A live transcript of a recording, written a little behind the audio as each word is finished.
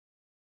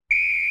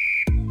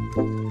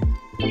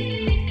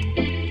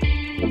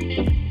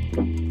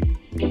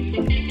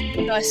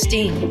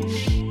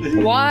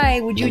disgusting.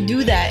 Why would you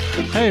do that?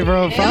 Hey,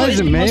 bro, Mayo fries is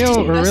and the most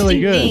mayo are really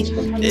disgusting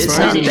good. thing. It's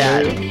not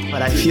bad,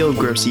 but I feel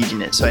gross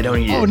eating it, so I don't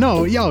eat it. Oh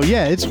no,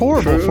 yeah, it's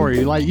horrible for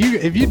you. Like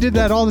if you did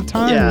that all the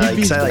time, Yeah, you'd be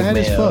because I like fat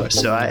as mayo, fuck.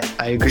 so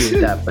I agree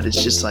with that. But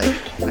it's just like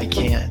I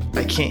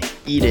can't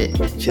eat it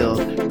and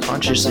feel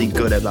consciously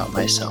good about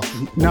myself.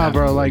 Nah,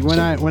 bro, like when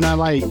I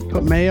like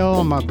put mayo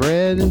on my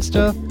bread and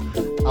stuff,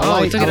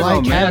 I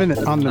like having it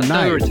on the I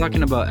thought we were knife.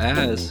 talking about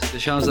ass.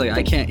 Deshaun's like,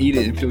 I can't eat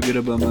it and feel good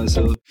about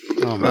myself.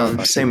 Oh man,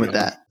 Well, same with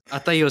that. I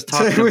thought he was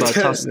talking Same with about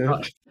that, tossing.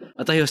 no.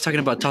 I thought he was talking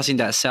about tossing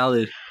that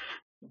salad.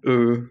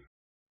 Ooh.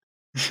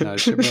 no,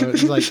 shit, bro.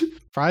 It's like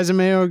fries and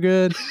mayo are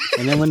good,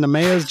 and then when the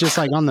mayo's just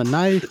like on the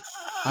knife,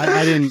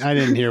 I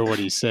didn't hear what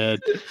he said.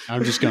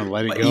 I'm just gonna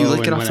let it What, go. you lick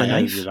it and off when the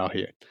I knife? edit it, I'll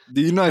hear.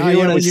 Do you not Oh, hear yeah,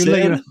 what I when you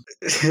lick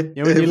said? it,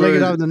 yeah, when you lick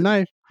it off the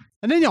knife,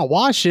 and then y'all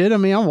wash it. I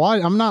mean,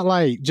 I'm not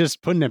like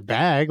just putting it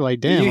back. Like,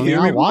 damn, you I mean,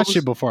 hear me, I wash Bulls?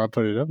 it before I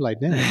put it up. Like,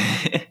 damn,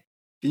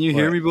 Can you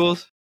hear What? me,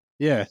 Bulls?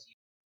 yeah,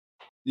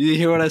 You didn't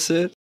hear what I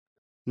said?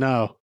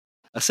 no.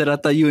 I said I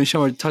thought you and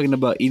Sean were talking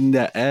about eating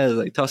that ass,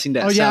 like tossing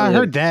that Oh yeah, salad. I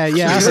heard that.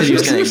 Yeah, I I heard said you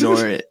was that. gonna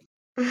ignore it.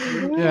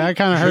 Yeah, I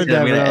kind of heard Yeah,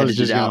 that, I'm but gonna I was edit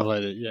just it gonna out.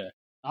 let it. Yeah,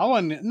 I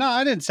wasn't. No,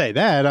 I didn't say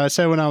that. I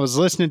said when I was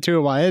listening to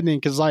it while editing,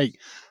 because like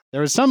there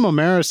was some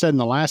Romero said in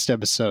the last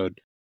episode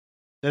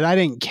that I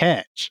didn't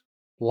catch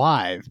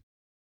live,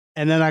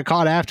 and then I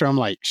caught after. I'm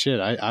like,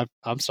 shit,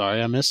 I'm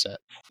sorry, I missed that.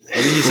 What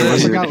did he I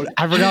say? forgot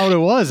what it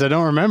was. I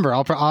don't remember.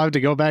 I'll have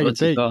to go back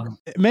What's and it think. called?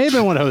 It may have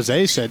been what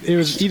Jose said. It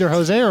was either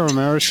Jose or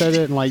Romero said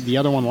it, and like the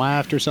other one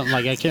laughed or something.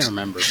 Like I can't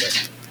remember.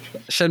 But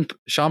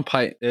Sean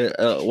Payton,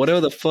 whatever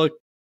the fuck,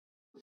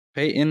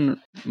 Payton,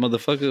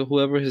 motherfucker,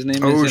 whoever his name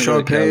is. Oh, he's gonna Sean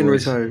go to the Payton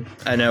Cowboys. retired.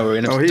 I know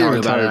we're gonna Oh, he talk about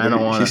retired. it. I don't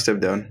He want to. stepped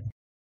down.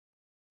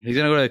 He's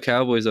gonna go to the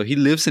Cowboys though. He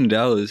lives in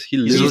Dallas. He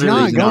lives He's in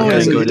not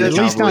Dallas. going. He At does-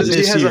 least not He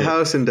this has a year.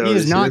 house in Dallas. He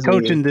is not doesn't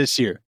even- coaching this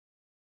year.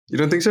 You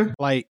don't think so?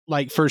 Like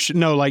for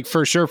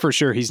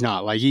sure he's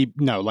not.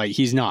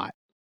 He's not.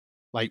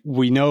 Like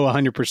we know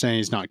 100%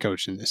 he's not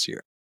coaching this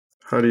year.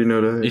 How do you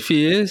know that? If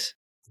he is,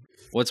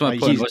 what's my Like,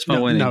 point? he's- What's my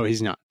no, winning? No,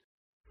 he's not.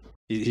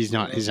 He's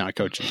not. He's not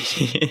coaching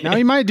this year. Now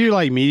he might do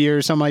like media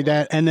or something like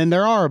that. And then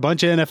there are a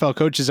bunch of NFL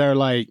coaches that are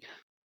like,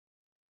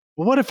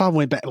 well, what if I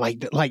went back?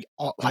 Like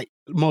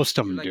most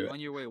of them You're, do like, it, on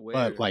your way where?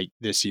 but like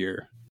this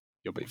year,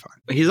 you'll be fine.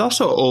 He's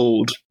also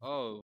old,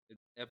 Oh, it's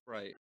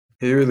upright.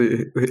 He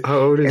really? How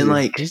old is and he?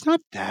 like He's not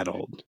that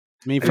old.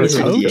 I mean, I for a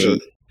think he's he's coach,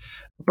 58.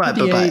 But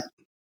 58.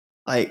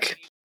 like,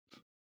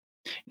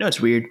 you know,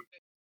 it's weird.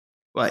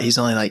 What? He's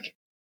only like,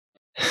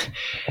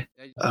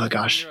 oh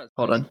gosh,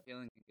 hold on.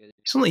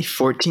 He's only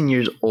 14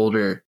 years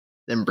older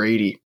than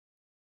Brady.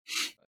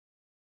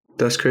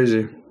 That's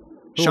crazy.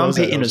 Who Sean was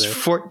that, Payton was Jose?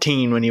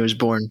 14 when he was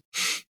born.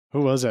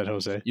 Who was that,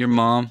 Jose? Your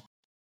mom.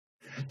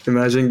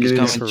 Imagine He's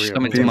getting coming, for she's real.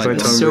 coming to being my by door.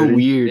 It's Tom so Brady.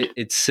 weird.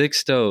 It's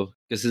 6 though,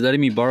 because he's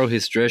letting me borrow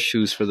his dress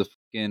shoes for the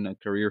fucking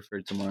career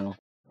fair tomorrow.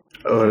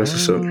 Oh, that's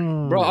what's up.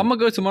 Bro, I'm gonna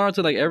go tomorrow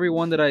to like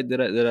everyone that I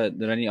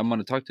need. I'm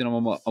gonna talk to them.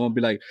 I'm gonna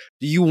be like,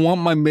 do you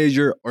want my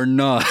major or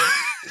not?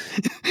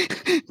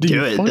 Do you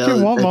Do it.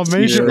 fucking want my That's-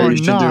 major yeah, or you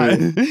should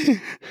do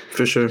not?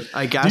 For sure.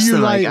 I Do asked you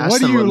them. like I asked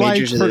what do them you what like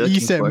majors are for they looking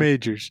ESET for.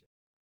 majors?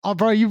 Oh,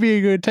 bro, you be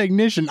a good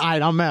technician. All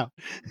right, I'm out.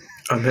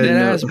 I'm heading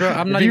Dead out. ass, bro.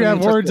 I'm not If you even have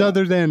gonna touch words that.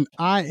 other than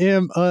 "I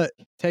am a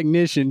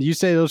technician," you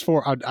say those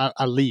four,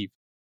 I leave.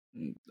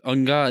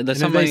 On God, And that's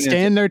if not they my.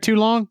 stand there too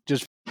long,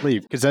 just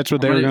leave because that's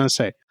what they I'm were gonna- going to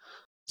say.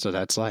 So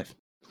that's life.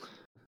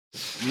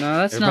 No,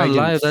 that's Everybody not getting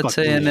live. That's fucked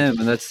A in and the M,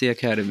 and that's the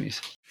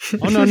academies.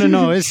 Oh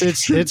no,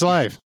 it's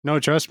life. No,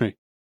 trust me.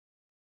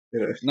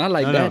 Not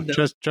like No, that.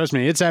 though. trust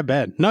me. It's that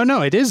bad.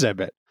 No, it is that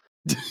bad.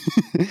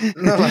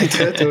 Not like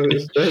that. Though.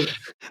 It's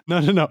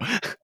bad. No.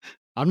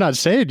 I'm not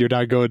saying you're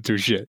not going through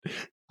shit.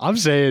 I'm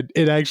saying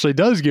it actually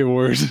does get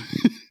worse.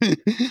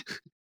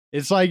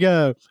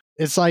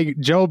 It's like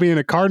Joe being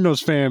a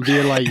Cardinals fan,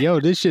 being like, "Yo,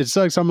 this shit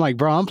sucks." I'm like,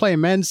 "Bro, I'm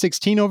playing Madden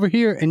 16 over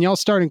here, and y'all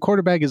starting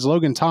quarterback is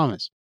Logan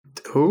Thomas."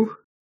 Who?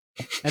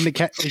 And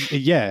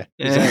yeah,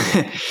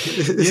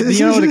 exactly.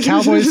 You know what the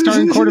Cowboys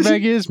starting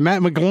quarterback is?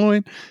 Matt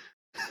McGloin.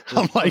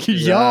 I'm like,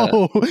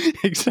 yo,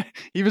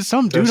 he was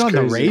some dude That's on the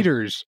crazy.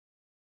 Raiders.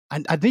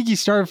 I think he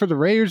started for the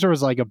Raiders or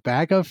was like a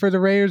backup for the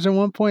Raiders at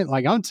one point.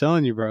 Like, I'm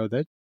telling you, bro,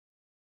 that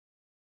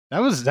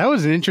was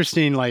an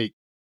interesting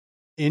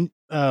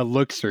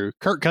look through.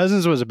 Kirk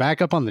Cousins was a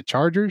backup on the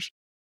Chargers.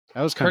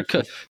 That was kind of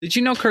cool. Did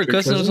you know Kirk Kirk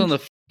Cousins was on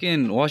Cousins? the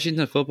fucking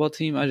Washington football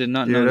team? I did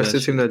not Yeah, know that's that.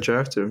 the team that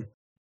drafted him.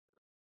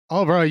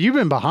 Oh, bro, you've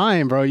been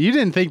behind, bro. You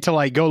didn't think to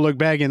like go look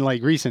back in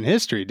like recent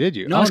history, did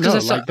you? No, oh, it's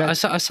because like that.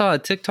 I saw a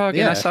TikTok and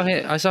Yeah.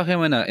 I saw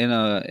him in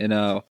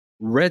a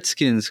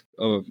Redskins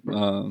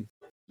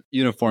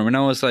uniform, and I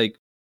was like,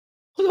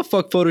 who the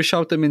fuck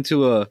photoshopped them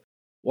into a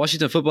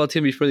Washington football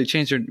team before they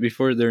changed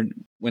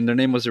when their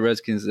name was the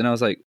Redskins? And I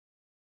was like,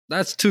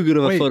 that's too good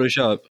of a Wait.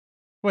 Photoshop.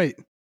 Wait,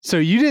 so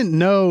you didn't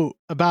know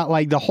about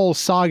like the whole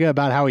saga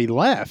about how he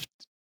left?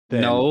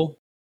 Then? No,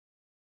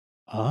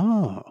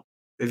 Oh.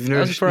 If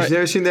That's you've right.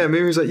 never seen that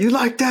movie, it's like, you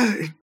like that?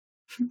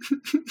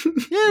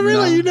 Yeah,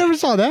 really? No. You never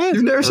saw that?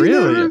 You've never seen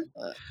really?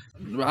 that?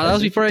 That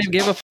was before I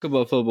gave a fuck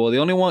about football. The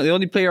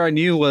only player I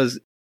knew was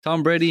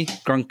Tom Brady,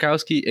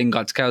 Gronkowski, and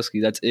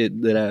Gotskowski. That's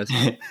it. That ass.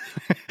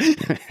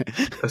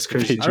 That's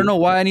crazy. I don't know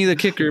why I need a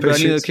kicker, but I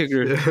need a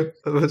kicker. Yeah,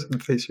 that was the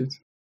Patriots.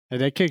 Hey,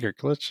 that kicker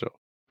clutch though.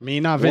 I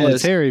mean, not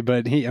Was. Vinatieri,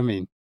 but I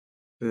mean,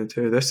 That's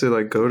the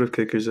like goat of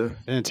kickers though.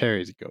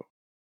 Vinatieri's a go.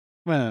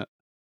 Well,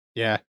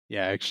 yeah,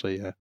 actually,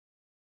 yeah.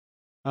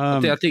 I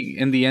think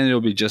in the end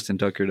it'll be Justin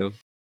Tucker though.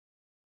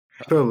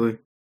 Probably.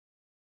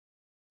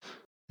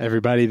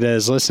 Everybody that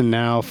is listening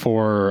now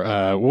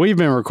for we've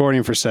been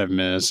recording for 7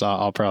 minutes.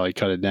 I'll probably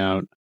cut it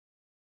down.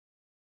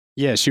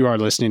 Yes, you are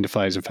listening to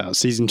Flags and Fouls,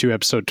 Season 2,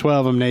 Episode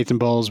 12. I'm Nathan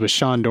Bowles with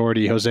Sean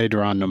Doherty, Jose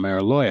Duran,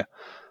 Nomero Loya.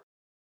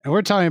 And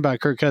we're talking about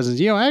Kirk Cousins.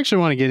 I actually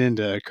want to get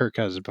into Kirk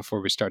Cousins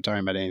before we start talking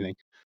about anything.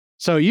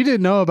 So you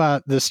didn't know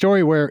about the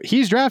story where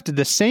he's drafted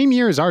the same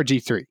year as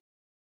RG3.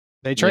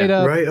 They trade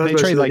up. Right, I was They about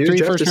to trade say, like he was 3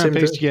 drafted first-round same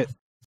picks time. to get.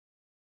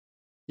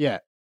 Yeah.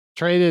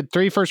 Traded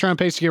 3 first-round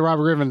picks to get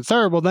Robert Griffin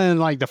III. Well, then,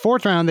 like the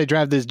 4th round, they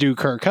draft this dude,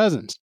 Kirk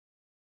Cousins.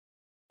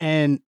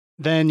 And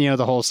then,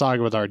 the whole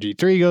saga with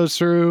RG3 goes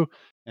through.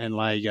 And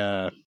like,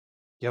 what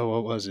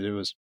was it? It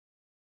was.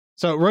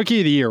 So, rookie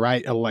of the year,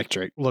 right?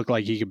 Electric. Looked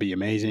like he could be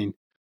amazing.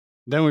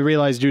 Then we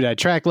realized dude had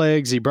track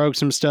legs. He broke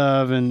some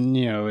stuff. And,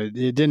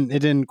 it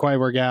didn't quite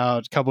work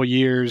out. A couple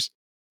years.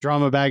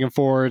 Drama back and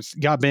forth.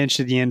 Got benched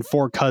at the end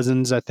for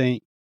Cousins, I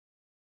think.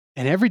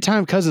 And every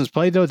time Cousins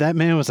played, though, that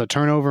man was a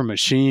turnover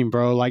machine,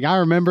 bro. Like, I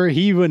remember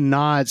he would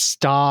not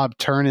stop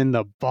turning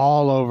the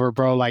ball over,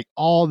 bro, like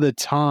all the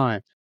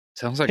time.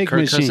 Sounds like Pick Kirk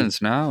machine.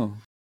 Cousins now.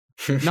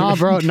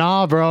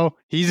 Nah, bro.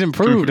 He's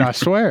improved, I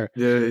swear.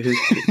 Yeah, I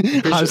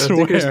I think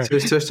swear.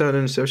 his touchdown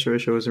interception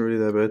ratio wasn't really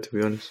that bad, to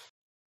be honest.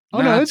 Oh,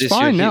 Nah, no, it's this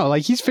fine year now.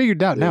 Like, he's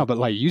figured out Yeah. now, but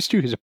like, used to,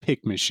 he's a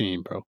pick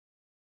machine, bro.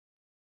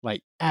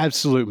 Like,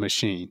 absolute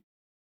machine.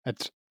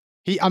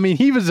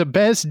 He was the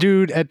best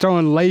dude at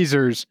throwing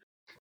lasers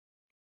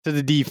to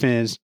the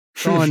defense,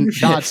 throwing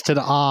dots to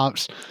the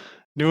ops,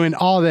 doing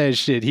all that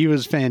shit. He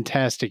was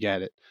fantastic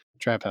at it.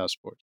 Trap House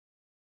Sports.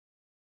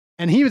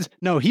 And he was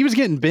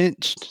getting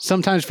benched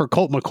sometimes for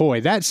Colt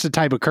McCoy. That's the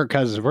type of Kirk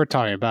Cousins we're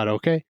talking about,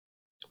 okay?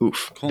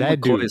 Oof. Colt That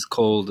McCoy dude. is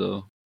cold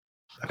though. Colt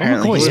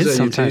Apparently McCoy he's was is at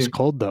sometimes UT.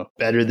 cold, though.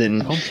 better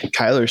than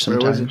Kyler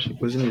sometimes.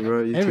 Wasn't he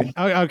right?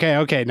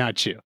 Okay, not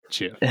chill.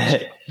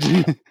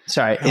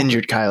 Sorry,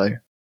 injured Kyler.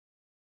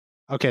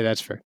 Okay,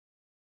 that's fair.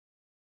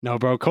 No,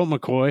 bro, Colt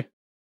McCoy.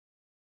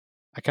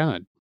 I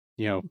kind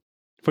of,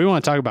 if we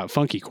want to talk about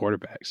funky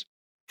quarterbacks,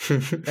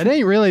 that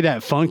ain't really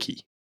that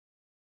funky.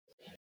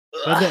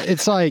 But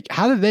it's like,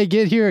 how did they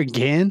get here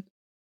again?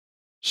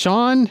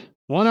 Sean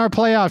won our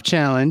playoff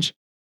challenge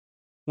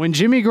when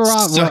Jimmy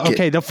Garoppolo. Suck it.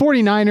 Okay, the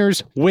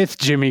 49ers with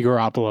Jimmy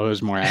Garoppolo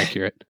is more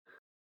accurate.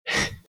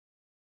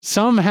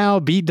 Somehow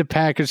beat the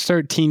Packers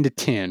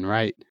 13-10,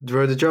 right?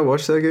 Bro, did y'all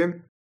watch that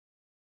game?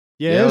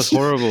 Yeah, it was Yes.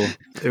 horrible.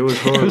 It was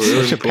horrible. was It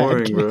was such a bad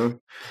boring, game. bro.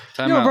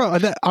 Time Yo,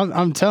 out. bro,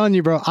 I'm telling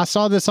you, bro. I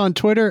saw this on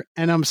Twitter,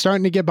 and I'm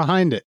starting to get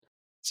behind it.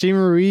 Steven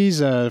Ruiz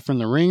from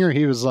The Ringer,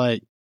 he was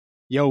like,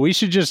 "Yo, we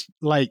should just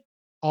like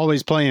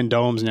always play in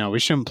domes now. We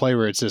shouldn't play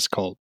where it's this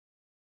cold."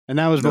 And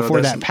that was No, before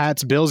that's- that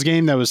Pats Bills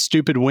game that was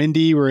stupid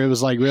windy, where it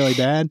was like really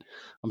bad.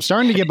 I'm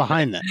starting to get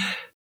behind that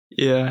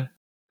Yeah.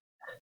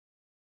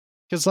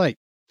 because, like,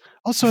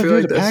 also I if feel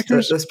you're like the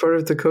Packers, that's part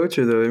of the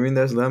culture, though. I mean,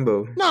 that's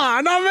Lambo.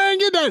 nah, man,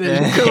 get that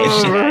in. Come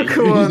on, bro.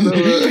 Come on,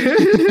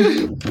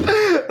 though,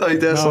 bro. Like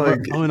that's No, but-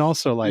 like and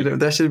also like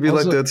that should be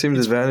like also, the team's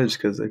advantage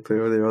because they play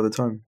over there all the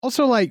time.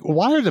 Also, like,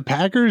 why are the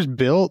Packers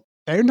built?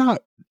 They're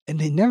not, and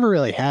they never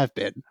really have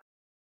been.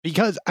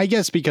 Because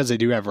they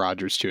do have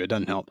Rodgers too. It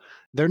doesn't help.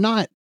 They're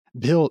not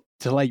built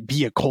to like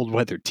be a cold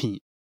weather team.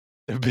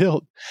 They're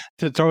built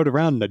to throw it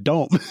around in the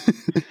dome.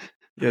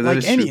 Yeah, that like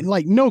is true.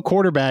 like no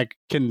quarterback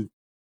can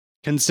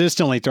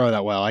consistently throw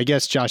that well. I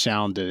guess Josh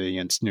Allen did it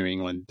against New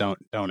England. Don't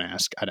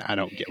ask. I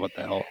don't get what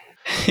the hell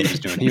he was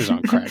doing. He was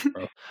on crack,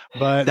 bro.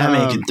 But That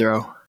man can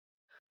throw.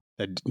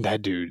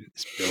 that dude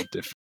is built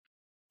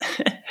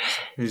different.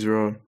 He's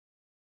wrong.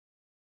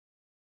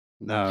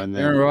 No, and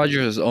then Aaron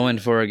Rodgers is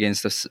 0-4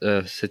 against the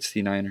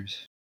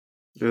 69ers.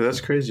 Yeah, that's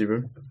crazy,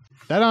 bro.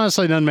 that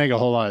honestly doesn't make a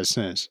whole lot of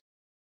sense.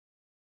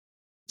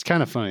 It's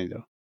kind of funny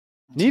though.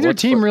 Neither What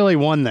team fu- really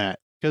won that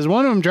because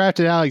one of them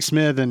drafted Alex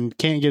Smith and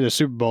can't get a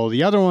Super Bowl.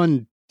 The other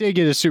one did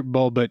get a Super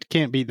Bowl but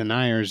can't beat the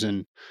Niners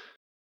and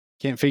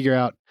can't figure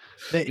out.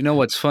 You know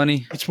what's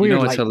funny? It's You weird, know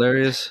what's like-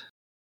 hilarious?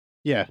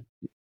 Yeah,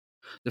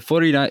 The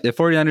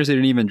 49ers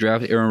didn't even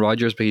draft Aaron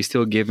Rodgers, but he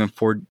still gave him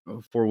four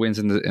wins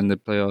in the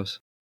playoffs.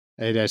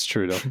 hey, that's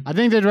true though. I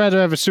think they'd rather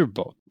have a Super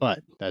Bowl,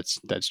 but that's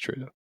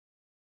true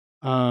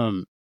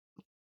though.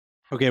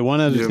 Okay, one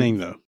other Yeah. thing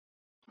though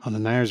on the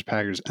Niners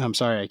Packers. I'm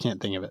sorry, I can't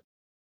think of it.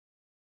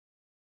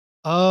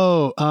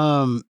 Oh,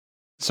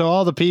 so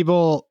all the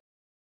people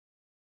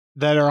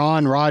that are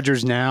on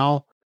Rodgers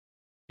now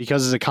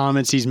because of the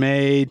comments he's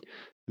made,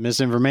 the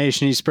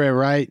misinformation he spread,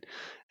 right?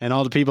 And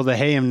all the people that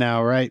hate him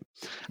now, right?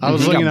 I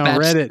was He looking got on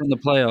batched Reddit in the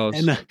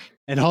playoffs.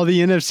 and all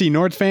the NFC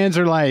North fans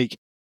are like,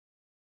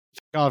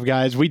 off,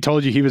 guys. We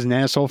told you he was an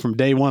asshole from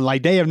day one.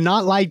 Like, they have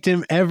not liked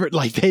him ever.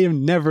 Like, they have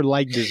never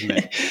liked this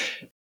man.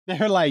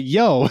 They're like,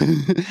 yo,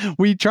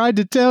 we tried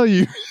to tell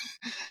you.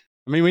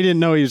 I mean, we didn't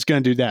know he was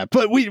going to do that,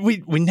 but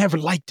we never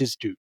liked this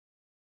dude.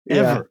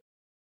 Ever. Yeah.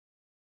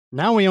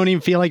 Now we don't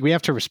even feel like we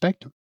have to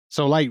respect him.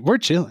 So, like, we're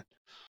chilling.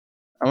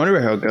 I wonder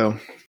where he'll go.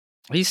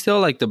 He's still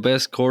like the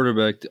best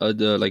quarterback,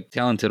 like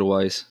talented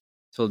wise,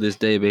 till this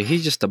day, but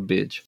he's just a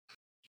bitch.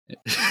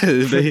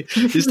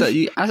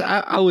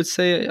 I would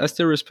say I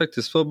still respect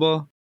his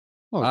football.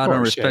 Well, of I don't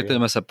course, respect yeah,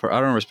 him as I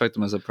don't respect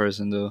him as a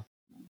person though.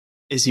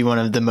 Is he one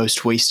of the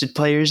most wasted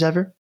players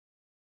ever?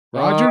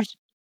 Rodgers?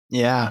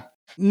 Yeah.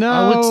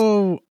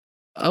 No.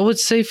 I would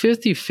say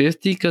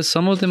 50-50 because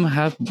some of them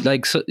have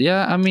like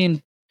I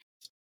mean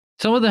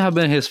some of them have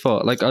been his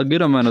fault. Like a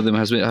good amount of them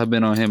have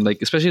been on him. Like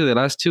especially the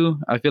last two,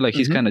 I feel like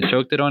he's kind of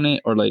choked it on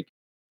it or like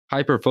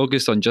hyper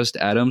focused on just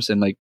Adams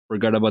and like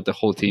forgot about the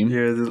whole team.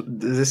 Yeah,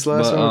 this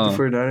last one with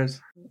the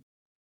 49ers.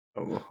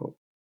 Oh.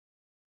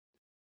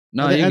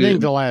 No, I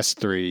think the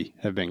last three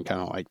have been kind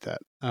of like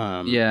that.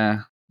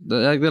 Yeah,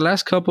 the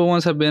last couple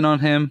ones have been on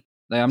him.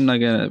 Like I'm not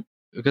gonna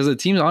because the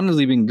team's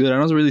honestly been good. I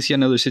don't really see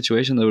another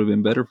situation that would have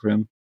been better for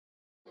him.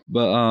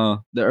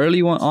 But the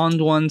early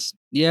ones,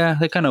 yeah,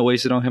 they kind of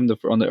wasted on him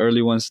on the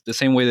early ones, the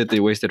same way that they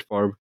wasted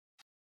Favre.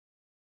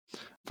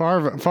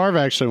 Favre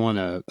actually won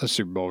a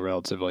Super Bowl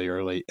relatively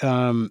early.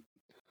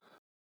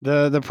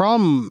 The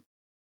problem,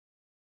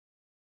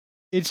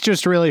 it's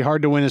just really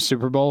hard to win a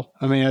Super Bowl.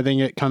 I mean, I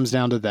think it comes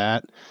down to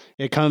that.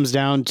 It comes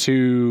down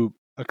to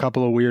a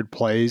couple of weird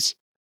plays.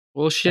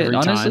 Well, shit, every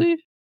honestly, time.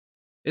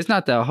 it's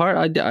not that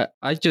hard.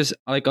 I just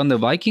like on the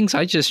Vikings.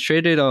 I just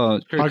traded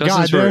Kirk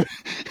Cousins God,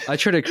 I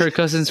traded Kirk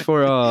Cousins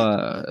for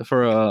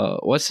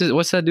what's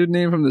that dude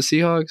name from the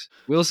Seahawks?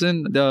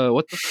 Wilson.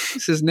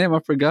 What's his name? I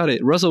forgot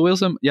it. Russell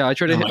Wilson. Yeah, I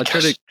traded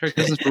Kirk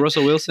Cousins for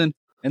Russell Wilson,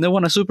 and they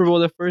won a Super Bowl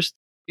the first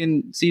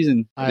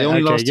season. They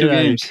only lost 2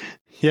 games.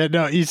 Yeah,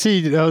 no, you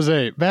see,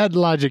 Jose, Madden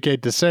logic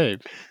ain't the same.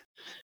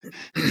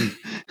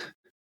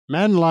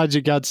 Madden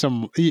logic got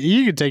some.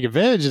 You can take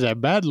advantage of that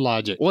Madden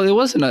logic. Well, it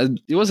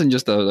wasn't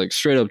just a like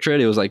straight up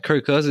trade. It was like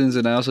Kirk Cousins,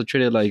 and I also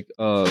traded like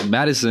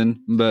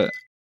Madison, but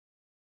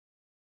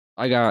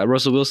I got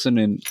Russell Wilson,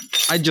 and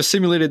I just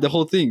simulated the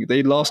whole thing.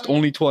 They lost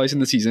only twice in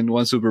the season,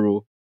 1 Super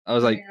Bowl. I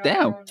was like,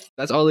 damn,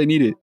 that's all they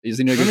needed. They just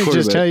needed a good Let me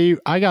quarterback. just tell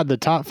you, I got the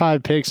top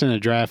 5 picks in a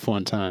draft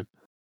one time.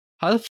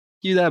 How the f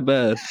you that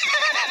bad?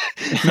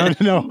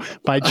 No.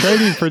 By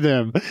trading for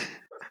them.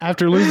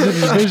 After losing the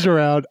division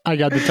round, I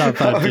got the top 5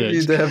 How are you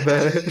picks. that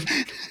bad?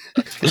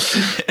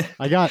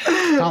 I got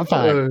top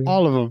 5,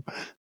 all of them.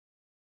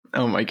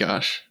 Oh my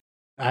gosh.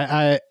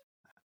 I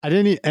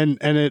didn't, and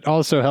it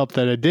also helped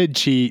that I did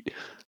cheat,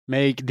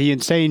 make the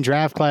insane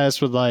draft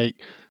class with like,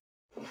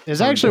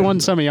 it's actually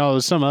wasn't some of y'all, it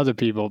was some other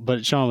people,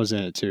 but Sean was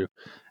in it too.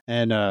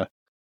 And I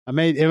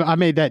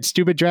made that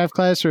stupid draft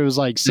class where it was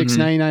like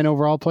 699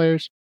 overall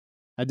players.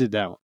 I did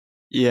that one.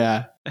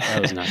 Yeah.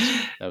 That was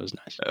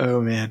nice.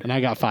 Oh man. And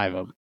I got 5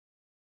 of them.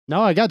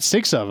 No, I got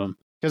 6 of them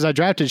because I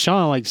drafted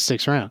Sean in like the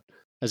 6th round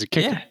as a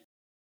kicker. Yeah.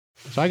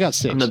 So I got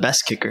 6. I'm the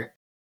best kicker.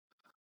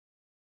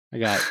 I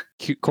got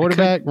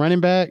quarterback,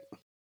 running back,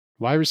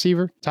 wide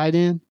receiver, tight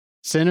end,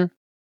 center,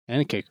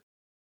 and a kicker.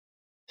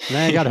 And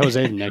then I got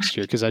Jose next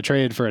year because I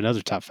traded for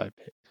another top 5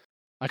 pick.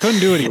 I couldn't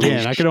do it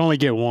again. I could only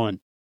get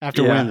one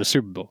after winning the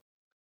Super Bowl.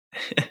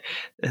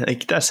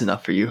 Like that's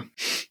enough for you.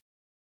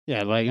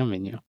 Yeah, like I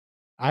mean,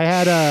 I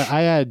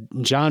had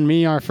John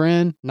Mee, our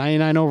friend,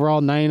 99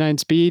 overall, 99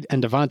 speed,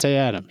 and Devontae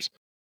Adams.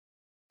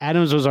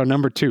 Adams was our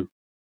number 2.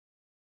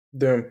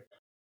 Damn.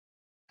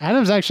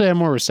 Adams actually had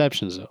more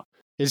receptions though.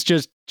 It's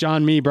just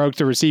John Mee broke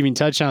the receiving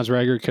touchdowns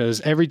record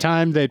because every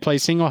time they'd play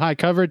single high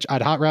coverage,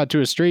 I'd hot route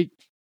to a streak.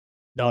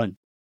 Done.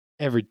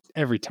 Every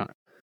time.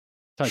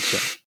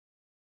 Touchdown.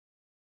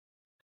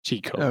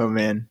 Cheat code. Oh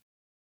man.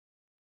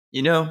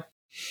 You know,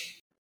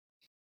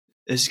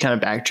 this is kind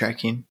of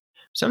backtracking.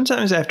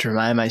 Sometimes I have to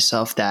remind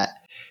myself that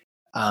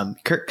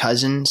Kirk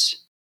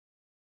Cousins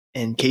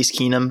and Case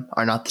Keenum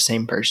are not the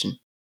same person.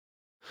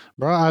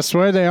 Bro, I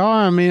swear they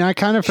are. I mean, I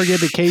kind of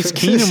forget that Case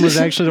Keenum was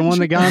actually the one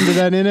that got into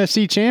that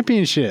NFC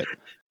championship.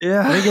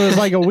 Yeah. I think it was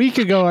like a week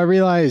ago I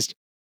realized,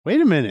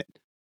 wait a minute.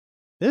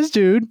 This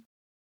dude,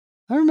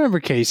 I remember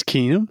Case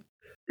Keenum.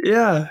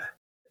 Yeah.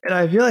 And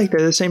I feel like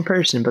they're the same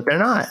person, but they're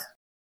not.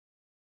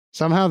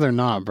 Somehow they're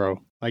not,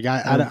 bro. Like,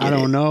 I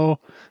don't know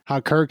how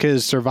Kirk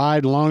has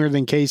survived longer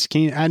than Case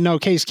Keenum. I know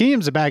Case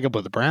Keenum's a backup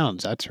with the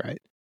Browns. That's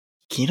right.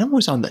 Keenum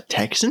was on the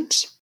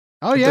Texans?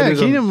 Oh, yeah.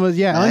 Keenum was,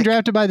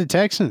 undrafted by the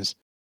Texans.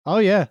 Oh,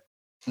 yeah.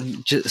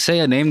 Just say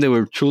a name that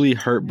would truly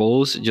hurt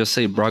Bulls. Just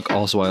say Brock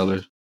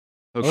Osweiler.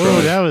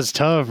 Oh, that was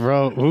tough,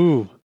 bro.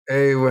 Ooh.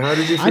 Hey, well, how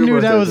did you feel I knew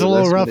about that was a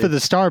little last rough minute? at the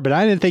start, but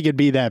I didn't think it'd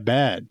be that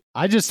bad.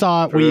 I just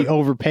thought we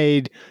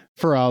overpaid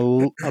for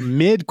a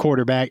mid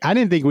quarterback. I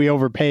didn't think we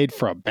overpaid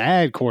for a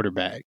bad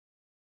quarterback.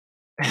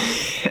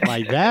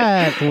 Like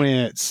that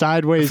went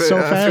sideways I so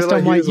feel fast. like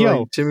I'm he like, was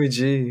yo, Jimmy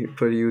G,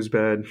 but he was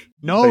bad.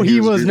 no, like, he he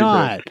was was really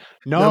not. bad.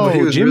 No, but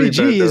he was Jimmy really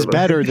G bad, is though.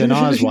 better than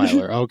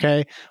Osweiler.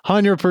 Okay,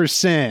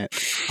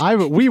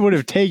 100%. We would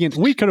have taken.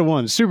 We could have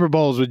won Super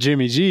Bowls with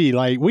Jimmy G.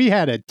 Like we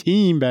had a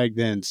team back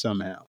then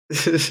somehow.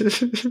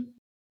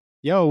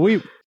 Yo,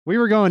 we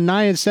were going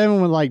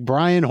 9-7 with like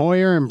Brian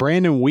Hoyer and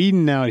Brandon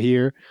Whedon out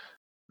here,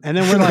 and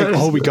then we're like,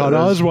 oh, we got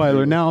That's Osweiler.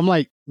 brutal. Now I'm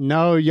like,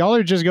 no, y'all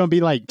are just gonna be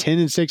like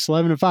 10-6,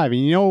 11-5, and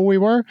you know what we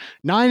were?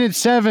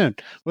 9-7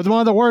 with one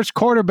of the worst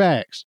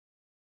quarterbacks.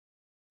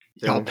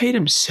 Y'all paid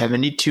him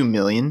 $72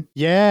 million.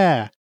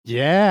 Yeah.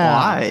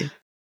 Why?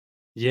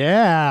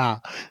 Yeah.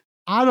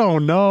 I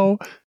don't know.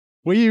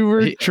 We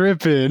were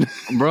tripping.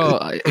 Bro,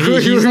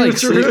 he's like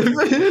isn't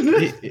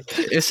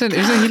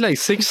he like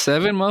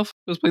 6'7",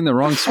 motherfuckers playing the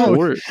wrong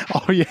sport.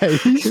 Oh yeah,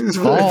 he's He's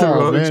playing the tall,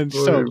 wrong man.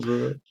 sport,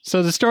 bro.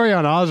 So the story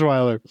on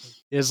Osweiler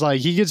is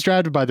like he gets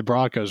drafted by the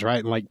Broncos, right?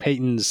 In like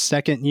Peyton's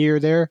second year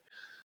there,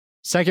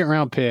 second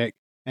round pick,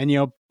 and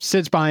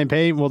sits behind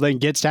Peyton. Well, then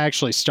gets to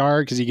actually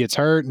start because he gets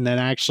hurt, and then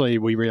actually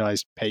we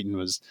realized Peyton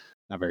was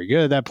not very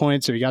good at that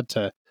point, so he got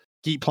to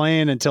keep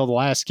playing until the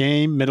last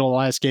game. Middle of the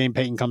last game,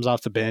 Peyton comes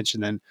off the bench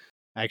and then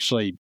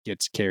actually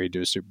gets carried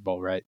to a Super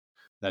Bowl, right?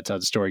 That's how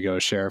the story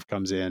goes. Sheriff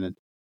comes in and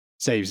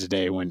saves the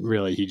day when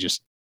really he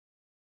just,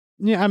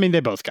 I mean,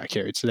 they both got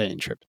carried, so they ain't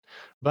tripping.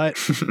 But,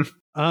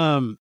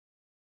 no,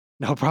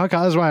 Brock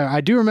Osweiler, I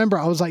do remember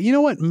I was like, you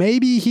know what?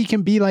 Maybe he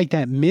can be like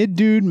that mid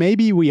dude.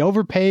 Maybe we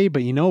overpay,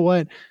 but you know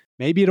what?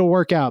 Maybe it'll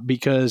work out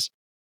because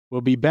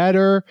we'll be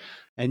better.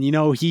 And,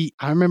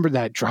 I remember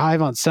that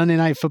drive on Sunday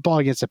Night Football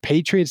against the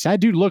Patriots.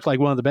 That dude looked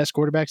like one of the best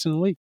quarterbacks in the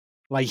league.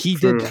 Like he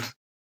did True. that.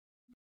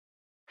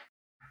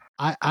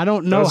 I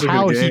don't know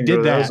how he did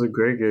that. That was a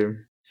great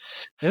game.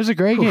 It was a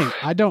great game.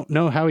 I don't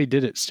know how he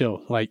did it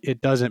still. Like,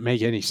 it doesn't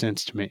make any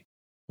sense to me.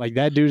 Like,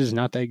 that dude is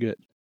not that good.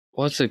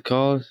 What's it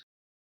called?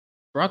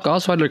 Brock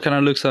Osweiler kind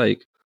of looks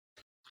like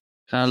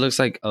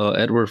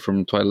Edward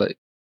from Twilight.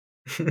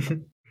 If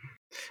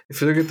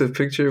you look at the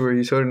picture where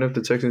he's holding up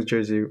the Texans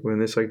jersey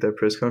when it's like that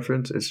press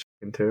conference, it's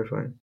fucking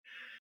terrifying.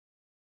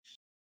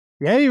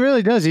 Yeah, he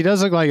really does. He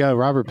does look like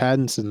Robert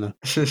Pattinson, though.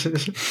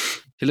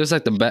 He looks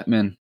like the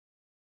Batman.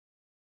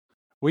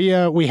 We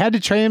had to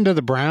trade him to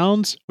the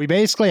Browns. We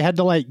basically had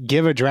to like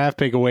give a draft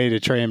pick away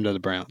to trade him to the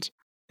Browns.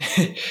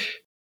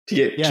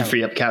 to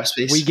free up cap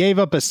space. We gave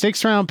up a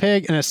 6th round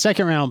pick and a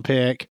 2nd round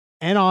pick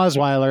and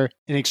Osweiler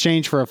in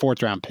exchange for a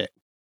 4th round pick.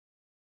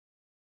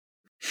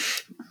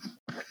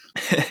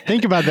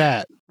 Think about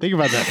that. Think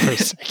about that for a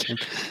second.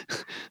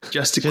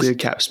 Just to clear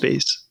cap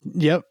space.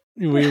 Yep.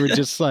 We were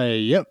just like,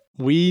 yep,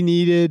 we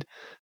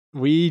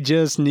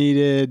just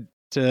needed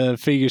to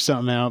figure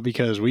something out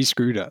because we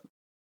screwed up.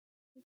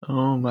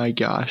 Oh my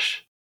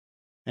gosh.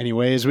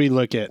 Anyway, as we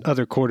look at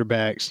other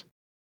quarterbacks,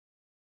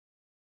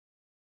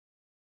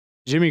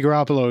 Jimmy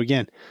Garoppolo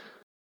again.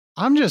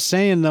 I'm just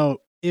saying, though,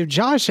 if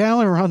Josh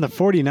Allen were on the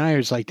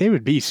 49ers, like, they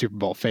would be Super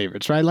Bowl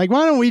favorites, right? Like,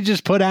 why don't we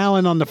just put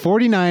Allen on the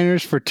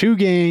 49ers for 2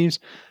 games,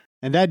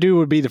 and that dude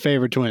would be the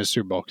favorite to win a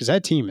Super Bowl? Because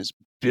that team is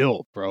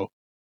built, bro.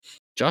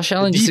 Josh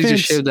Allen just needs to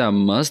shave that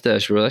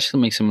mustache, bro. That should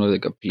make him look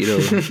like a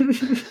pedo.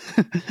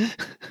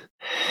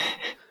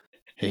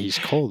 Hey, he's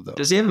cold, though.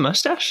 Does he have a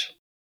mustache?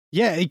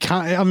 Yeah,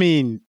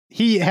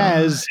 he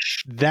has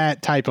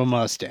that type of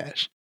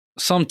mustache.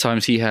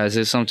 Sometimes he has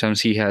it. Sometimes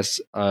he has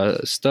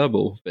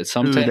stubble. But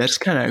sometimes Ooh, that's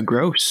kind of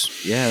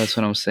gross. Yeah, that's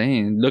what I'm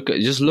saying.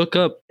 Just look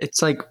up.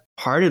 It's like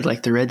parted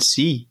like the Red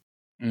Sea.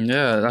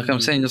 Yeah, like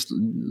I'm saying, just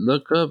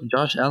look up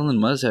Josh Allen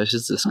mustache.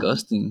 It's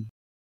disgusting.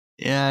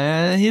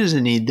 Yeah, he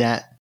doesn't need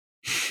that.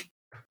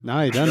 No,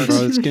 he doesn't,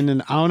 bro. It's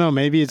getting. I don't know.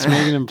 Maybe it's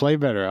making him play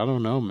better. I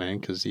don't know, man,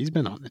 because he's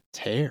been on the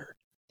tear.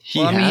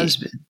 He has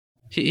been.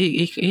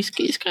 He's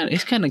kind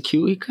of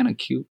cute. He's kind of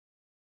cute.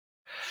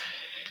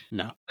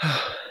 No,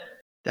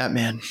 that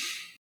man.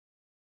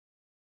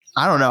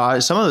 I don't know.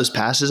 Some of those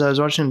passes I was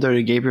watching him throw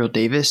to Gabriel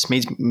Davis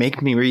make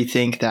me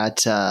rethink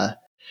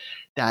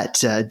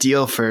that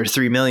deal for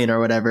 $3 million or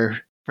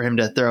whatever for him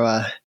to throw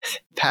a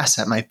pass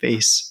at my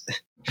face.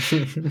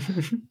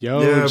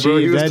 Yo, yeah, bro,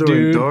 he was that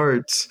throwing dude.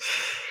 darts.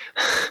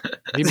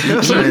 I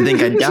didn't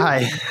think I'd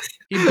die.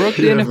 He broke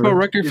the NFL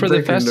record for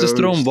the fastest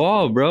thrown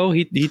ball, bro.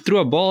 He threw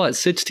a ball at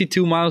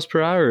 62 miles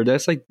per hour.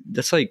 That's like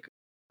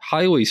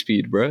highway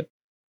speed, bro.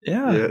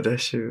 Yeah, that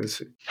shit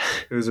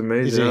was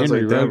amazing. Is it I was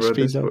Henry like, damn, Ruggs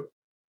bro. speed,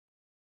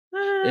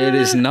 It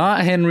is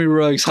not Henry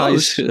Ruggs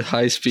Close.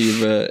 high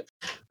speed, but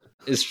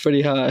it's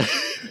pretty high.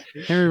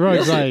 Henry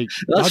Ruggs, like,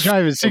 I'll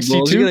drive at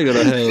 62. You're gonna go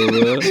to hell,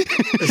 bro.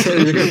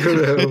 You're gonna go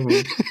to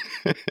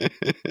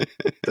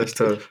hell. That's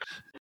tough.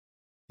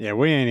 Yeah,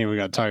 we ain't even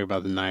gonna talk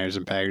about the Niners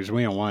and Packers.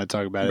 We don't want to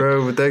talk about it.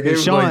 Bro, with that game,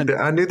 Sean,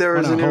 I knew there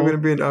wasn't even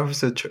hold- going to be an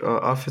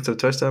offensive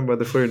touchdown by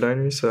the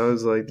 49ers, so I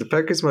was like, the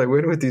Packers might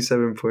win with these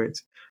 7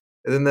 points.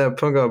 And then that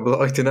punt got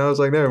blocked, and I was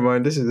like, never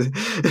mind, this is...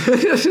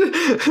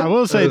 I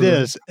will say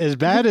this. As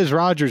bad as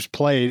Rodgers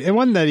played, it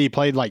wasn't that he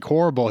played, like,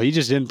 horrible. He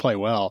just didn't play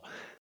well.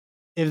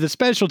 if the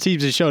special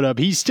teams had showed up,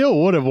 he still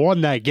would have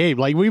won that game.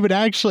 Like we would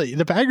actually,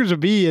 the Packers would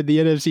be in the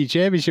NFC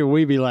Championship.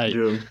 We'd be like,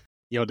 Yeah.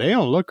 yo, they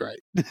don't look right.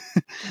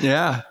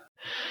 Yeah.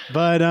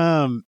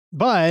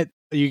 But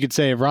you could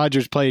say if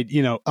Rodgers played,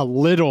 a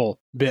little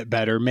bit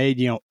better, made,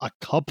 a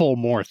couple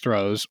more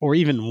throws or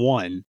even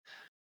one,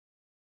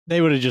 they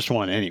would have just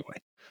won anyway.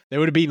 They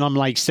would have beaten them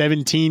like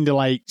 17 to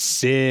like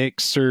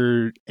 6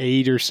 or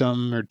 8 or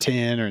something or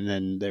 10, and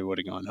then they would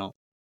have gone home.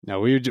 No,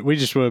 we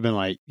just would have been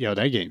like, yo,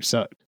 that game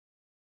sucked.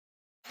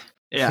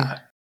 Yeah.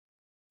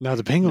 Now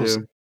the Bengals.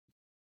 Yeah.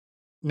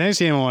 Next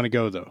game I want to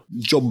go though.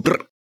 Joe Burr.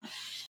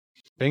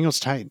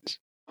 Bengals Titans.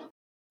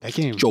 That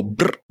game Joe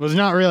Burr. was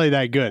not really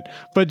that good.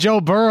 But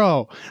Joe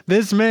Burrow,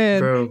 this man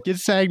Bro.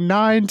 gets sacked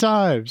 9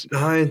 times.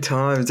 9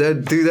 times.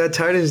 That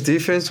Titans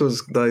defense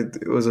was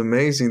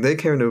amazing. They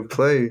came to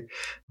play,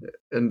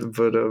 but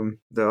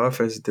the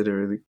offense didn't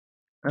really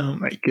Oh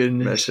my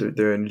goodness. match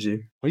their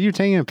energy. What are you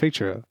taking a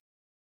picture of?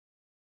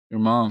 Your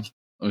mom.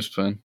 I was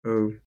playing.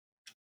 Oh,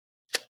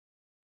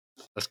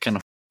 That's kind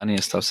of funny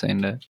to stop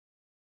saying that.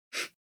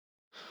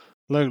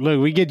 Look,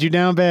 we get you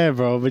down bad,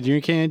 bro, but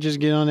you can't just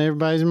get on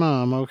everybody's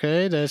mom,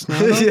 okay? That's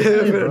not yeah,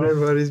 okay, man, bro.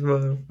 everybody's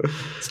mom.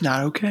 It's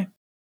not okay.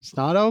 It's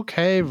not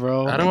okay,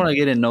 bro. I don't want to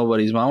get in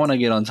nobody's mom. I want to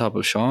get on top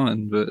of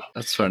Sean, but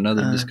that's for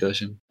another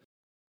discussion.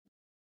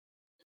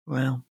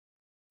 Well,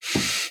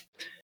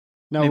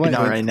 No, maybe wait,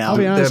 not right now. I'll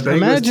be honest.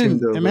 That Bengals team,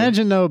 though,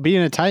 Imagine though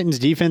being a Titans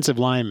defensive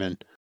lineman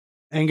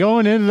and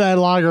going into that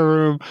locker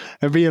room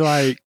and being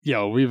like,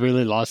 "Yo, we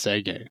really lost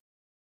that game."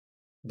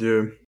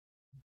 Yeah.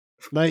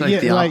 Like, It's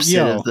like the opposite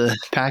yo, of the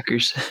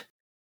Packers.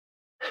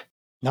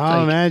 no,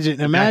 like, imagine,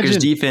 Packers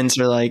defense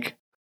are like,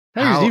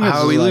 Packers how defense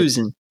are is we like,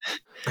 losing?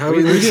 How We-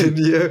 we we losing?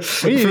 did- Yeah.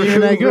 We ain't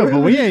even that good, but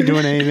we ain't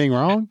doing anything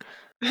wrong.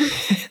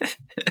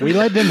 We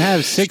let them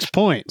have 6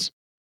 points.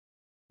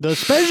 The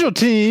special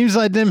teams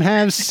let them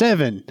have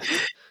 7.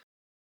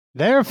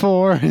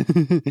 Therefore,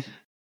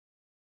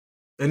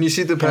 And you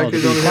see the to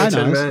Packers be only had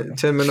quite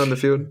 10 men on the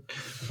field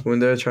when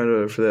they're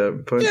trying for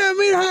that punt. yeah, I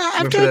mean,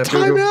 after for a that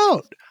field goal.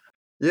 timeout,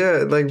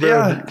 Yeah, like bro,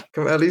 Yeah.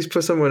 come at least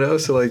put someone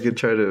else to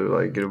try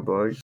to get a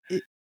block.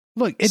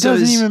 look, it So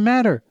doesn't is- even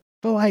matter.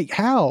 But like,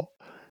 how?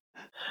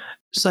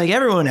 It's like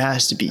someone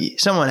has to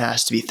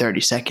be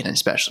 32nd in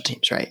special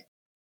teams, right?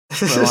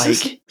 But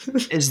like,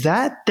 is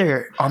that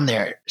on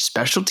their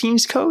special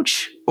teams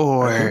coach? I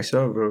Or think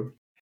so, bro.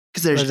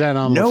 because there's Is that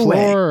on no the way.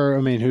 floor? Or,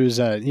 I mean, who's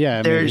that? Yeah, I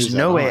mean, There's who's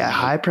no that way on? a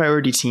high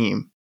priority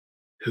team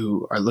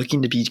who are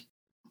looking to be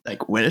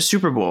win a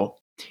Super Bowl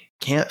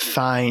can't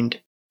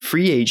find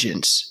free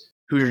agents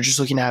who are just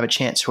looking to have a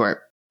chance who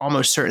are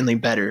almost certainly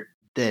better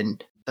than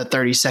the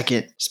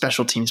 32nd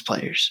special teams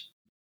players.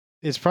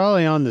 It's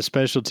probably on the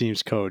special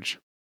teams coach.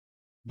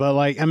 But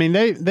like, I mean,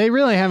 they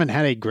really haven't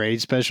had a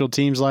great special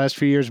teams last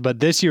few years, but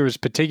this year was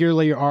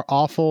particularly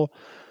awful,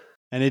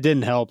 and it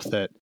didn't help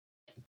that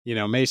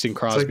Mason It's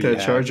Crosby like that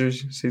had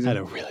Chargers a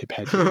season. really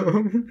bad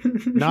year.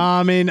 No,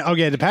 I mean,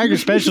 okay, the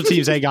Packers special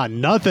teams, they got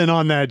nothing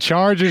on that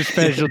Chargers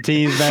special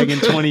teams back in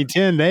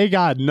 2010. They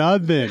got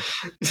nothing.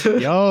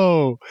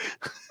 Yo,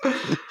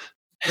 the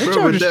Bro,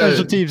 Chargers but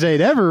special teams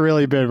ain't ever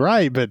really been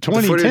right, but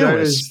 2010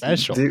 was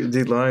special.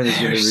 D line is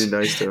going to be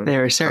nice though.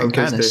 They're a certain I'm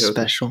pissed kind of they held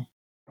it. special.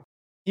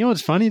 You know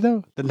what's funny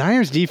though? The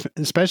Niners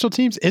special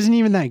teams isn't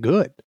even that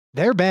good.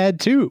 They're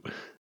bad too.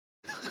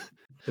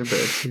 They're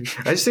bad too.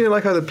 I just didn't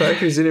like how the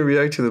Packers didn't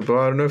react to the ball.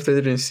 I don't know if they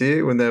didn't see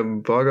it when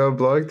that ball got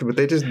blocked, but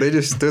they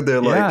just stood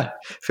there like Yeah.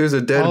 if it was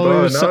a dead Oh, ball.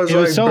 it was And so, I was it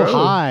like, was so bro.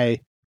 high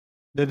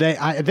that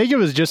I think it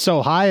was just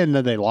so high and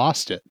that they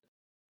lost it.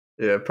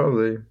 Yeah,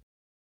 probably.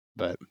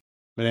 But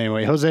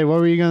anyway, Jose, what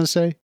were you gonna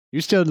say? You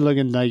still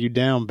looking like you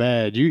down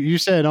bad. You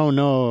said oh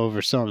no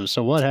over something.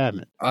 So what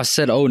happened? I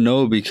said, oh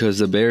no, because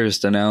the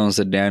Bears announced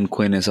that Dan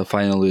Quinn is a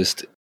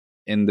finalist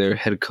in their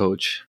head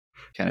coach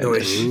candidate.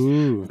 way.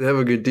 Ooh, They have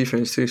a good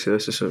defense too, so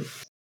that's just a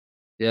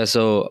Yeah,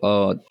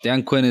 so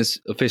Dan Quinn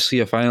is officially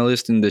a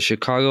finalist in the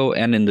Chicago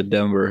and in the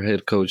Denver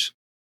head coach.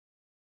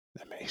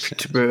 that makes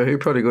sense. bro.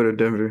 He'd probably go to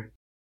Denver.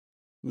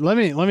 Let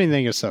me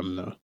think of something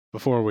though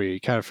before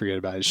we kind of forget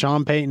about it.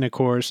 Sean Payton, of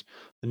course.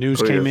 The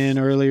news Oh, came yeah. in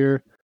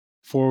earlier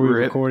before we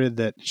Rip. recorded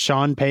that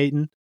Sean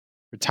Payton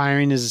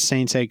retiring as the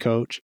Saints head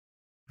coach.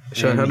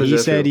 Sean, And how does he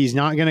that said feel? he's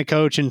not going to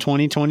coach in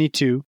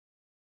 2022.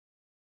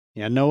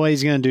 Yeah, no way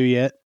he's going to do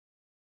yet.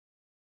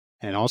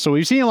 And also,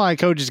 we've seen a lot of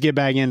coaches get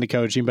back into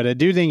coaching, but I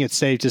do think it's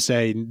safe to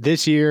say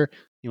this year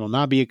he will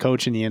not be a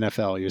coach in the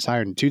NFL. He was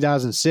hired in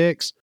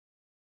 2006,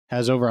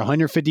 has over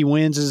 150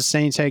 wins as a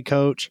Saints head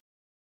coach,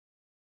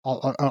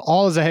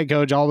 all as a head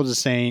coach, all with the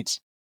Saints.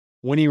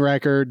 Winning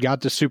record,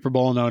 got the Super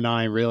Bowl in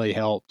 09, really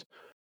helped,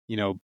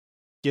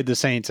 get the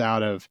Saints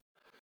out of,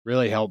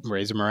 really helped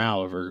raise the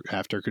morale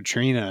after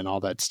Katrina and all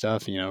that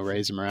stuff,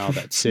 raise the morale of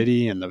that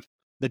city and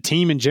the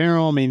team in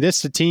general. I mean, this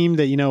is a team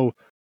that,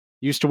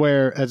 used to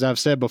wear, as I've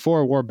said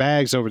before, wore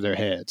bags over their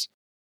heads.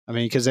 I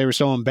mean, because they were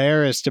so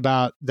embarrassed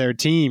about their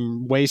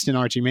team wasting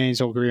Archie Manning's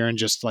whole career and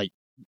just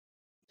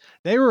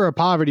they were a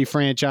poverty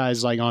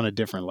franchise like on a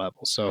different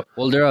level. So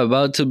Well, they're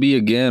about to be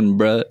again,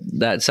 bruh.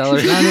 That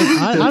salary.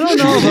 I don't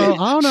know, bro.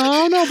 I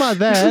don't know about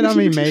that. I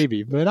mean,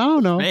 maybe, but I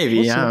don't know. Maybe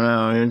We'll see. I don't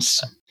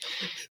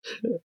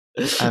know.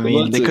 I mean,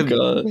 What's they it could.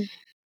 called?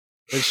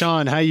 But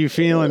Sean, how you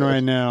feeling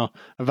right now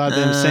about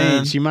them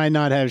Saints? You might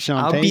not have Sean.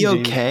 I'll Payton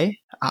be team. okay.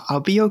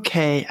 I'll be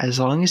okay as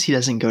long as he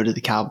doesn't go to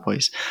the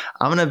Cowboys.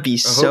 I'm gonna be I hope he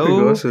so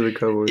goes to the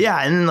Cowboys. yeah.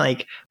 And then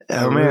like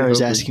I Romero really was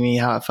hope he- asking me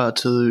how it felt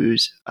to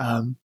lose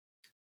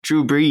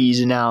Drew Brees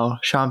and now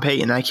Sean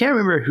Payton. I can't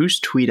remember whose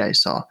tweet I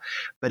saw,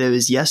 but it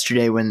was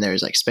yesterday when there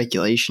was like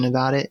speculation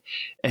about it.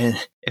 And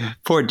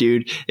poor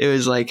dude, it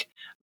was like,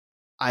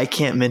 I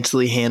can't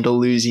mentally handle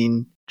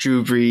losing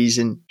Drew Brees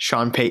and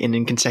Sean Payton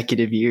in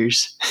consecutive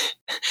years.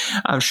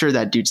 I'm sure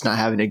that dude's not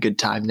having a good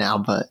time now,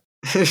 but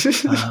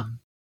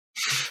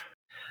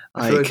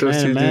I feel like those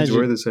man, two dudes imagine.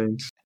 were the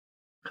Saints.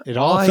 It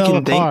all I fell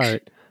can think-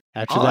 apart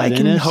after all that. I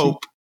can NFC.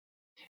 hope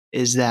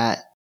is that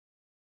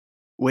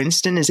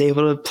Winston is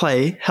able to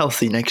play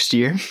healthy next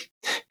year.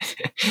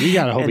 You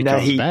gotta hope and he that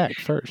comes back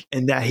first.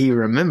 and that he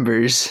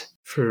remembers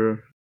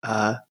For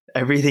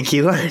everything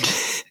he learned.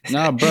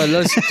 Nah, bro.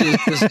 Let's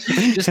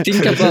just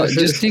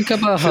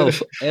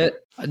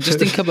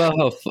think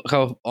about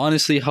how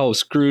honestly how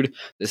screwed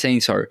the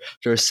Saints are.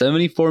 They're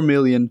 74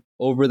 million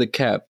over the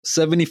cap.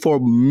 74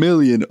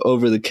 million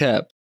over the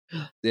cap.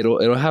 They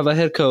don't have a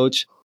head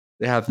coach.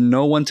 They have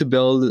no one to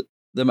build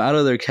them out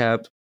of their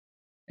cap,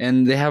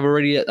 and they have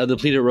already a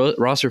depleted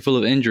roster full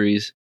of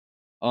injuries.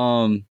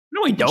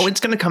 No, we don't. It's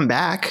going to come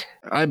back.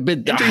 I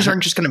bet Injuries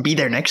aren't just going to be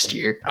there next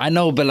year. I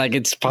know, but like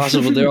it's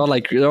possible. They're all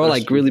like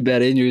really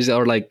bad injuries,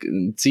 or like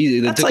see,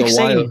 they That's took like a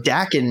while. saying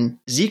Dak and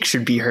Zeke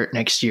should be hurt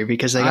next year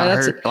because they got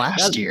that's hurt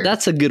last year.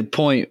 That's a good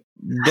point,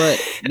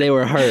 but they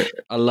were hurt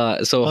a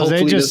lot. So Jose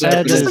hopefully just this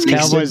said that doesn't his make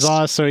Cowboys sense.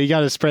 lost, so he got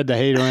to spread the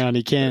hate around.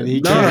 He can't.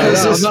 He No, can't.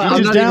 no, He's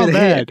I'm not down even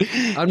bad.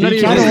 I'm not He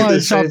even kind of hating.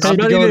 wanted Sean I'm Payton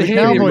not to go even to the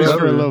hating, Cowboys bro.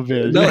 for a little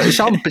bit. No,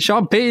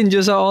 Sean Payton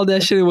just saw all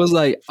that shit and was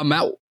like, "I'm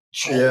out."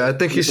 yeah, I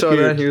think he saw Disappeared.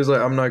 that and he was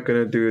like, I'm not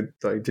gonna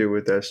deal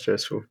with that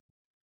stressful.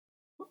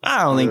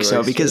 I don't think so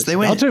Right, because they Y'all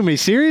went. took me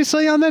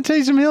seriously on that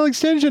Taysom Hill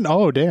extension?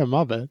 Oh, damn,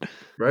 my bad.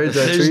 Right? That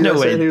There's tweet no I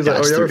way. sent, he was like,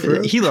 that's "Oh, y'all the- for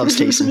real?" he loves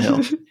Taysom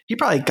Hill. He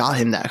probably got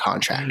him that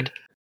contract.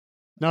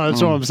 No,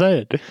 that's what I'm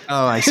saying.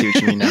 Oh, I see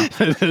what you mean now.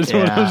 That's what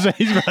Yeah. I'm saying.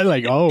 He's probably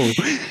like, oh,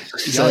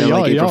 So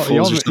like April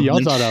Fools or y'all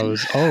something. thought I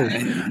was, oh.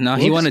 No,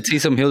 he Whoops. wanted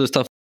Taysom Hill to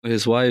stuff with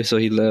his wife, so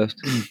he left.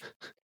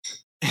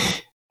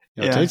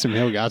 Yo, Yeah. Taysom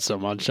Hill got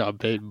some on Sean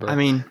Payton, bro. I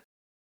mean,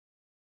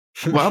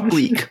 well,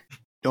 bleak.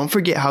 Don't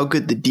forget how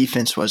good the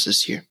defense was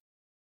this year.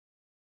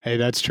 hey,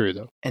 that's true,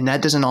 though. And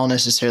that doesesn't all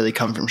necessarily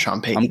come from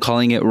Sean Payton. I'm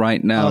calling it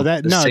right now. Oh,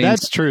 The Saints,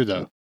 that's true,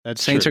 though.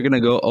 That's Saints true. are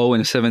gonna go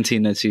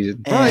 0-17 next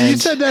season. Bro, you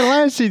And- said that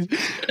last season.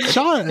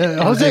 Sean,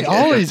 Jose think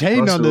always it's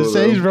hating on the possible,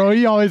 Saints, though. bro.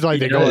 He always like,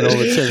 they're going I over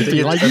think 17.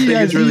 it's- Like, I he think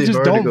it's really just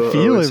hard to don't go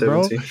feel 0 it,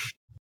 bro. 17.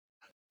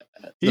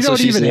 He That's don't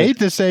what she even said. hate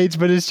the Saints,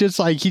 but it's just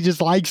like he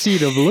just likes seeing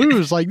them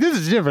lose. Like, this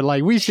is different.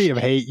 Like, we see him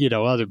hate,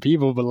 other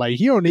people, but like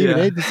he don't even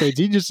Yeah. hate the Saints.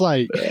 He just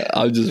like,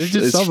 I'm just, There's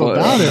just it's something fun.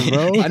 about him,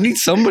 bro. I need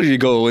somebody to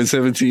go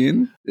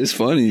 0-17. It's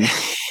funny.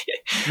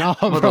 no,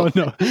 bro,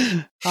 no.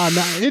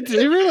 It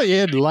really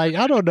is. Like,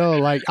 I don't know.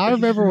 Like, I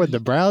remember when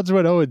the Browns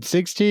went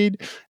 0-16,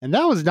 and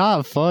that was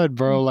not fun,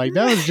 bro. Like,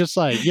 that was just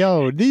like,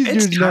 yo, these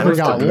It's dudes kind never of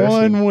got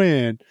depressing. one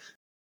win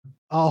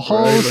a whole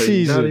Right? Like,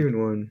 season. Not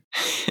even one.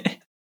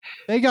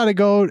 They got to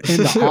go in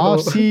the No.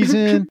 off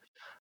season.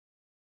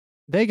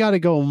 They got to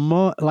go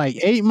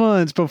 8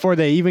 months before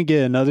they even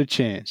get another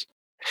chance.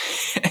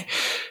 At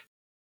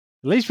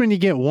least when you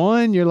get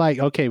one, you're like,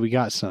 okay, we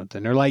got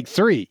something. Or like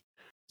 3.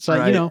 It's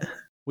like,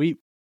 Right.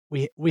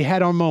 we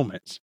had our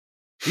moments.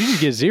 You just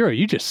get 0,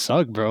 you just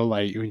suck, bro.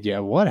 Like, yeah,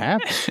 what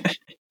happened?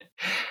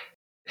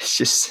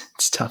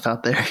 It's tough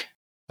out there.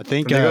 I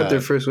think And they got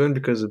their first win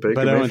because of Baker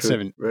but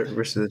 0-7. Mayfield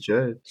versus the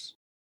Jets.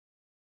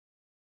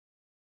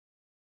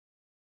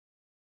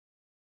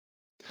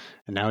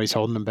 and now he's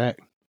holding them back.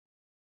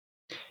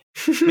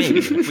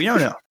 Maybe. We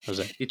don't know.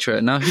 Jose. He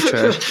trash. Now he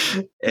trash.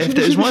 If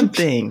there's one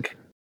thing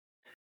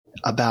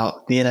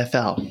about the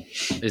NFL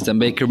Is that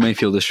Baker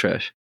Mayfield is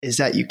trash? is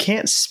that you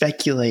can't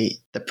speculate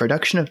the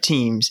production of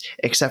teams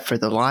except for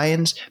the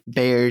Lions,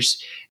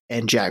 Bears,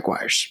 and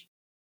Jaguars.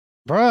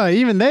 Bro,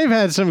 even they've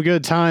had some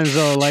good times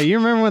though. Like, you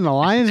remember when the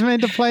Lions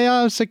made the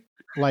playoffs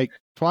like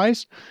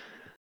twice?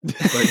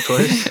 Like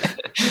twice.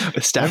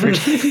 With Stafford.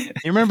 You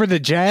remember the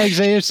Jags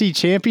AFC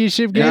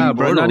Championship game? Yeah,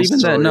 bro. Not Bortles. even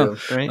that. No.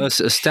 Right?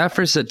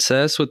 Stafford's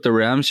success with the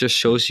Rams just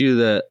shows you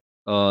that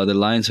the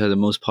Lions are the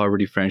most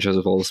poverty franchise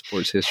of all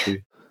sports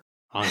history.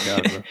 Oh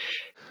god, bro.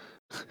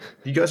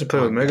 You guys are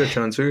playing with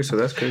Megatron too, so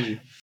that's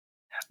crazy.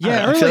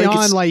 Yeah, I feel early like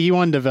on, it's- like he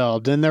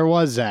undeveloped, and there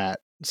was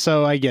that.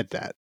 So I get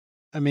that.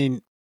 I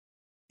mean,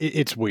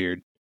 it's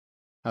weird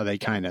how they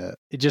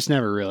it just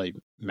never really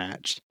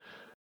matched.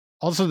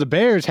 Also, the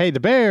Bears, the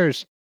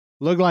Bears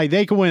look like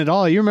they could win it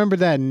all. You remember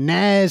that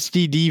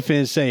nasty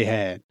defense they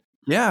had.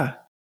 Yeah.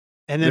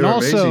 And They then were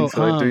also, amazing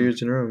for like 3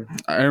 years in a row.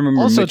 I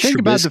remember Also, Mitch think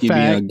about the Trubisky being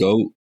a fact-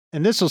 goat.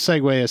 and this will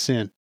segue us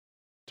in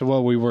to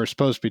what we were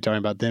supposed to be talking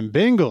about. Them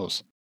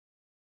Bengals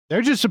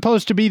They're just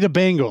supposed to be the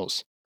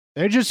Bengals.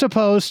 They're just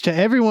supposed to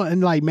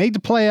everyone like make the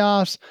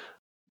playoffs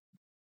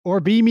or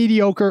be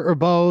mediocre or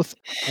both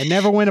and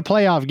never win a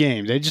playoff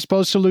game. They're just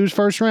supposed to lose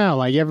first round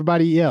like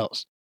everybody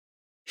else.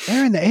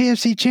 They're in the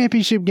AFC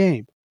Championship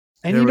game.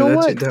 And you know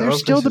what? They're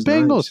still the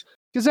Bengals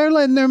because they're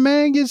letting their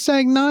man get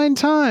sacked 9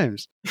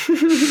 times. They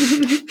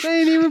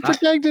ain't even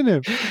protecting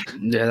him.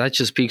 Yeah, that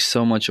just speaks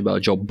so much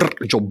about Joe.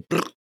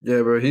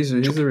 Yeah, bro, he's the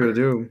real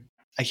deal.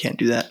 I can't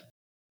do that.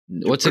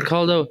 What's it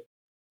called though?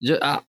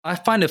 I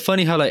find it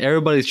funny how like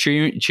everybody's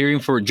cheering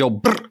for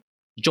Joe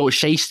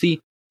Shiesty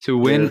to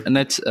win, and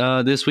that's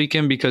this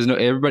weekend because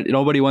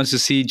nobody wants to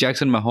see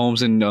Jackson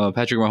Mahomes and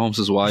Patrick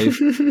Mahomes' wife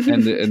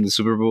and the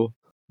Super Bowl.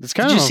 It's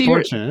kind of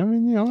unfortunate. I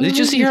mean, you know, did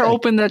you see her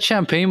open that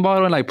champagne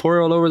bottle and like pour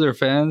it all over their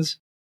fans?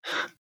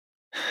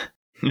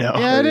 No.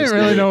 Yeah, I didn't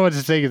really know what to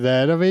think of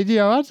that. I mean, you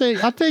know, I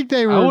think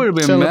they were. I would have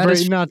been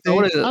celebrating. mad. I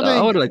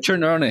would have like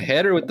turned around and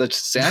hit her with the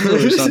sandal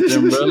or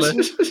something, bro.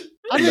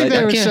 I think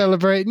they were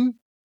celebrating.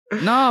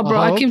 Nah, bro.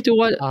 I came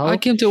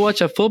to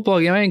watch a football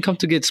game. I didn't come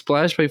to get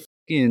splashed by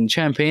fucking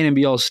champagne and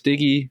be all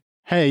sticky.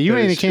 Hey, you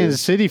ain't a Kansas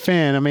City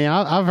fan. I mean,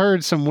 I've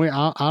heard some. I don't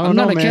know, I'm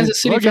not a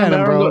Kansas City fan,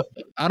 bro.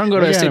 I don't go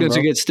to that stadium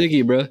to get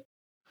sticky, bro.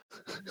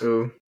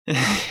 Oh.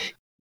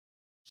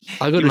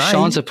 I go to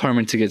Sean's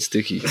apartment to get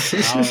sticky.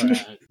 All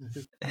right.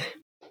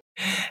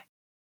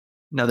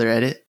 Another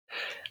edit.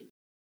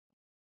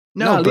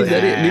 No, leave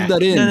that in.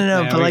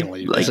 No. Yeah, But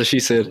we like That's what she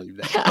said.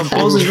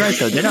 Bulls is right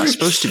though. They're not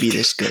supposed to be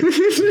this good.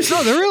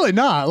 No, they're really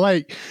not.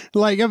 Like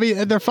I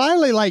mean, they're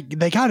finally like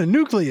they got a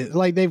nucleus.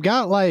 Like they've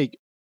got like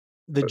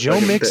the Joe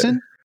Mixon.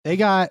 They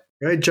got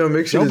Right, Joe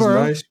Mixon Joe is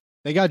Burrow. nice.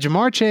 They got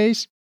Jamar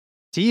Chase,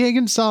 T.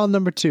 Higgins solid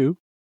number 2.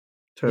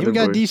 Even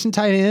got a decent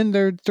tight end.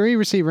 Their 3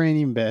 receiver ain't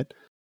even bad.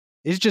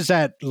 It's just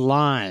that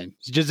line.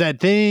 It's just that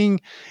thing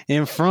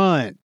in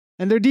front.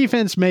 And their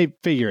defense may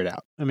figure it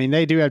out. I mean,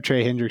 they do have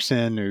Trey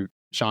Hendrickson, who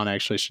Sean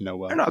actually should know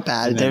well. They're not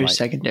bad. And then, Their like,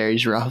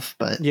 secondary's rough,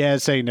 but yeah,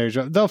 secondary's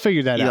rough. They'll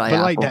figure that Eli out.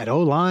 But like Apple. that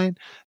O-line,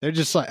 they're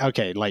just like,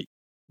 okay, like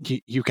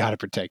you got to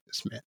protect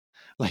this man.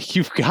 Like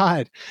you've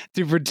got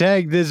to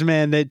protect this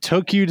man that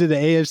took you to the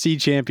AFC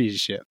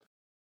Championship.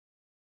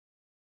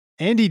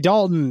 Andy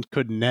Dalton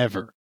could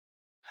never.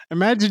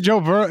 Imagine Joe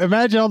Burrow.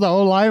 Imagine all the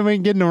old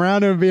linemen getting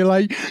around him and being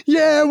like,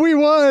 "Yeah, we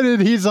won," and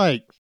he's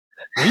like,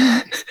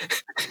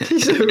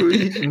 He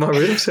said, my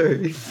ribs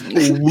hurt. we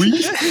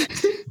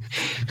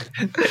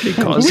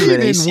calls him an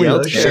didn't ACL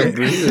win. tear.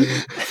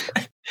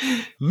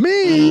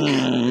 "Me,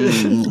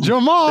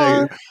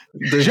 Jamar,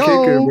 The Joe,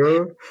 kicker,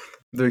 bro.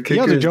 The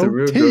kicker other is Joe the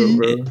real T. goat,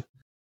 bro.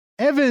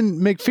 Evan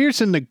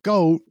McPherson, the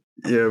GOAT."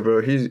 Yeah,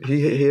 bro. He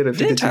hit a 52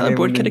 Didn't Tyler game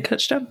Boyd get a winning.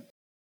 touchdown?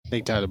 I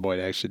think Tyler Boyd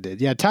actually did.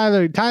 Yeah,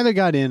 Tyler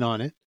got in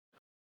on it.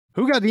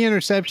 Who got the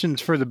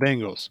interceptions for the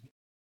Bengals?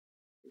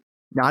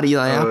 Not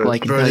Eli Apple. I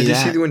can Bro, tell did you you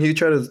see that. when he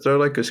tried to throw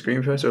like a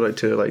screen pass or like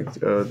to like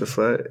the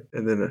flat,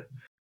 and then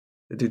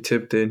the dude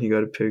tipped in, he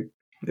got a pick.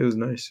 It was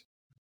nice.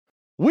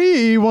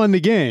 We won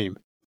the game.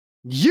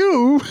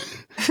 You,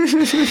 Yeah,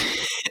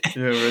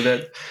 bro.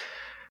 That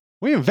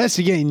we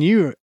investigating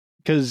you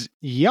because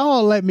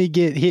y'all let me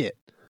get hit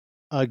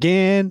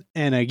again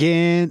and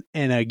again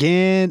and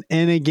again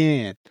and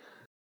again.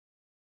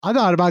 I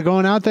thought about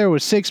going out there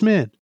with 6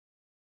 men.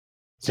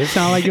 It's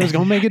not like it was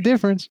going to make a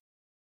difference.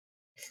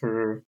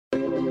 for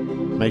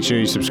Make sure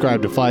you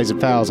subscribe to Flags and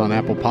Fouls on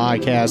Apple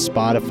Podcasts,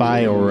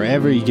 Spotify, or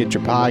wherever you get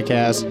your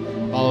podcasts.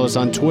 Follow us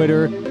on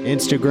Twitter,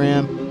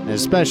 Instagram, and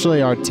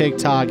especially our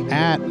TikTok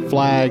at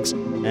Flags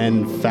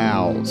and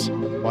Fouls.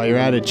 While you're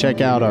at it,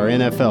 check out our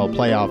NFL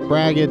playoff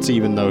brackets,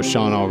 even though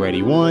Sean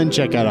already won.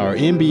 Check out our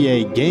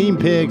NBA game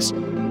picks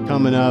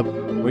coming up.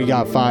 We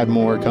got 5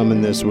 more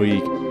coming this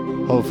week.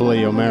 Hopefully,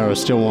 Omero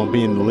still won't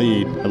be in the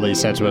lead. At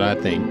least that's what I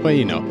think. But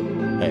you know,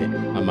 hey,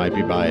 I might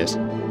be biased.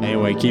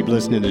 Anyway, keep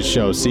listening to the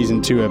show.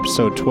 Season 2,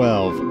 Episode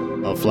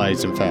 12 of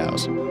Flags and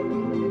Fouls.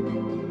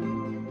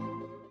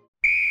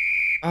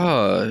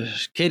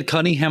 Cade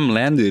Cunningham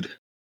landed.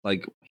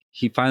 Like,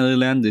 he finally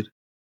landed.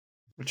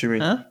 what you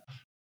mean? Huh?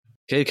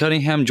 Cade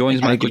Cunningham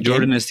joins Like, Michael good game?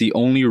 Jordan as the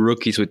only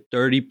rookies with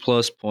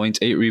 30-plus points,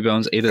 8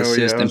 rebounds, 8 Oh, yeah,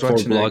 assists, I and was 4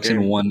 watching that blocks in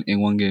game.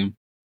 one game.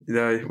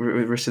 Yeah,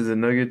 versus the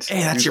Nuggets.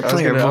 Hey, that's your I was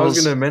player, gonna- I was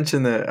Bulls. gonna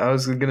mention that. I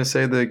was gonna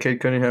say that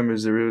Cade Cunningham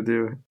is the real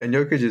deal, and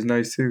Jokic is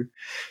nice too.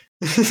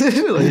 Like, he's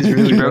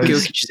really He broke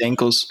nice. Jokic's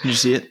ankles. Did you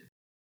see it?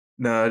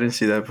 No, I didn't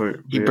see that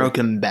part. He Yeah. broke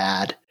them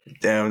bad.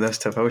 Damn, that's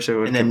tough. I wish I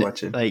would And have then,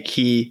 kept watching. like,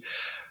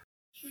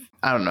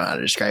 I don't know how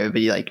to describe it,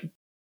 but he, like,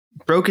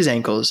 broke his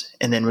ankles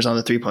and then was on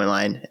the 3-point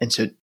line. And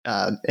so,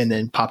 and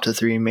then popped a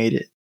 3 and made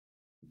it.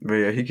 But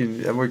yeah,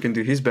 that boy can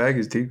do. His bag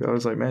is deep. I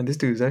was like, man, this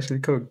dude is actually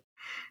cooked.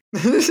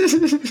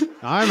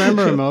 I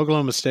remember him at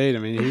Oklahoma State. I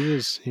mean,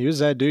 he was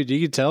that dude. You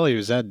could tell he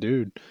was that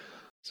dude.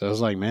 So I was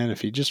like, man,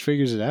 if he just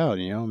figures it out,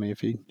 you know, I mean, if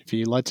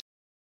he lets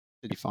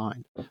it, be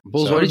fine.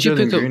 Bulls, So why did you Jalen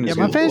pick up? Green Yeah, is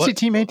my good. fantasy What-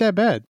 team ain't that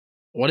bad.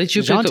 Why did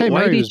you pick up? DeJounte Why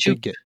Murray did was you?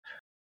 big.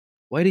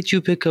 Why did you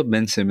pick up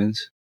Ben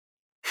Simmons?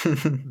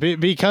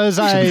 Because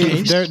I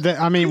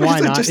mean, why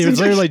It's like not? just It was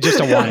in literally case. just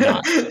a why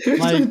not. It's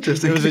Like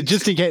just it in was a case.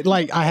 just in case.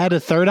 Like I had a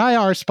third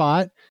IR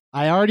spot,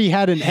 I already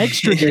had an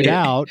extra dude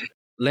out.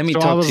 Let me So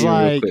I talk was to you real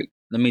like- quick.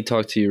 Let me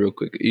talk to you real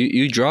quick.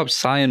 You dropped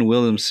Zion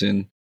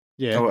Williamson,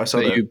 Yeah. Oh, I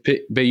saw but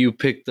that. you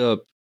picked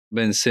up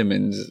Ben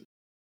Simmons.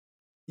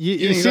 You You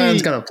think see,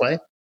 Zion's gonna play?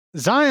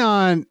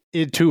 Zion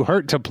is too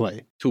hurt to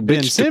play. Too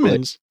Ben bitch to play.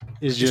 Simmons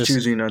is Just just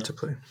choosing not to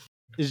play.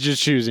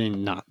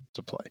 choosing not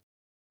to play.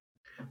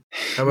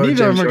 How about Neither of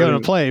James them are going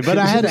Harden? to play, but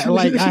I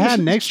had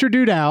an extra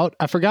dude out.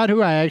 I forgot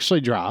who I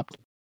actually dropped,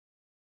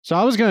 so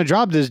I was going to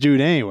drop this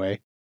dude anyway.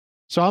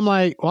 So I'm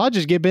like, well, I'll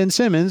just get Ben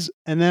Simmons,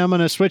 and then I'm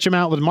going to switch him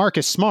out with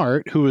Marcus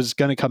Smart, who was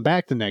going to come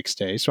back the next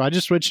day. So I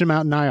just switched him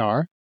out in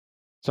IR.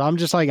 So I'm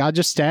just like, I'll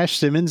just stash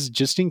Simmons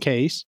just in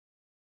case,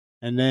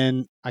 and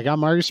then I got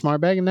Marcus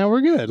Smart back, and now we're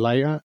good.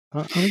 Like I'm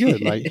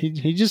good. Like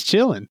he's just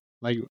chilling.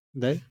 Like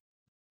there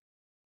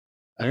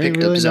I ain't picked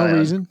up really no Zion.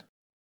 reason.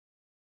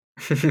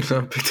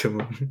 I picked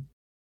him up.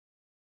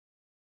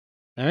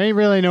 There ain't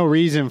really no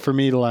reason for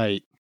me to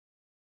like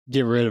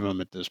get rid of him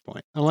at this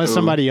point, unless Who?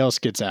 somebody else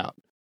gets out.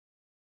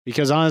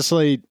 Because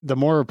honestly, the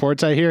more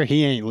reports I hear,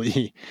 he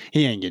ain't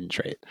getting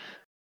traded.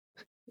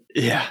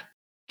 Yeah.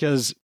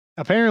 Because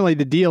apparently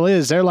the deal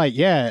is they're like,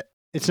 yeah,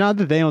 it's not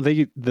that they don't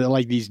think that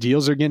like these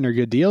deals are getting are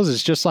good deals.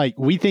 It's just like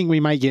we think we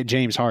might get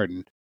James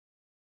Harden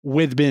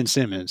with Ben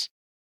Simmons.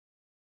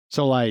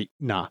 So like,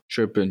 nah,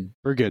 Tripping.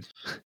 we're good.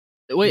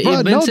 Wait, But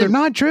if Ben no, they're Sim-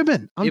 not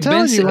tripping. I'm if telling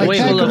Ben you, Sim- like wait,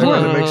 that hold could on, hold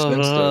work. on. That makes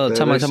sense. though. Time out, That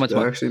time out, time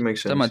out. actually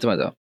makes sense. Time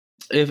out.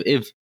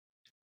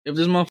 If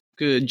this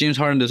motherfucker James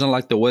Harden doesn't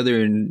like the weather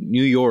in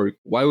New York,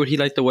 why would he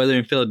like the weather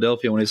in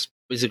Philadelphia when it's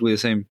basically the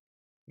same?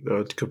 Oh,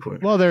 that's a good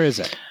point. Well, there is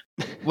that.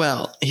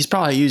 Well, he's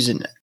probably using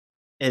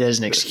it as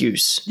an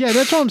excuse. Yeah,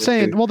 that's what I'm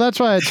saying. Well, that's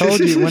why I told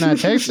you when I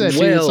texted that to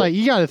you. It's Well, like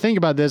you got to think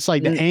about this.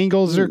 Like the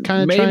angles are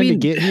kind of trying to maybe-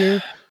 get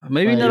here.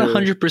 Maybe Like- not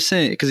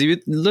 100%. Because if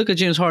you look at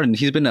James Harden,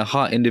 he's been a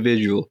hot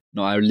individual.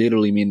 No, I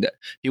literally mean that.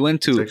 He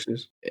went to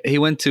Texas.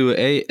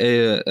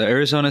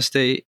 Arizona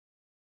State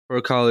for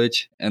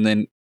college, and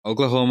then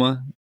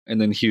Oklahoma, and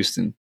then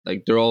Houston.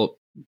 Like they're all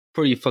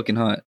pretty fucking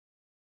hot.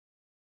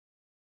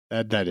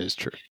 That is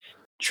true.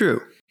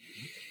 True.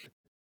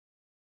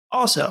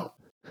 Also,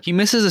 He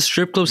misses the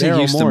strip clubs in Daryl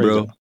Houston, Morey, bro.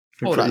 though.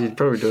 Hold on. He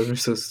probably does. We're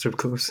still strip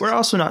clubs. we're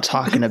also not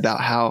talking about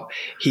how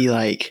he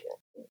like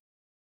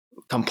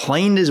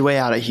complained his way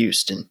out of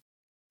Houston.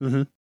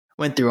 Mhm.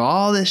 Went through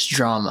all this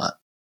drama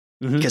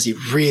Mhm. because he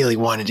really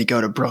wanted to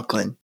go to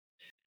Brooklyn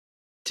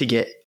to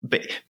get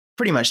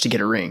pretty much to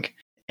get a ring.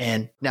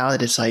 And now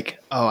that it's like,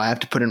 oh, I have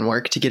to put in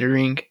work to get a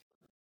ring,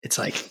 it's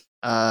like,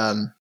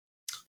 I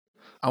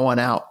want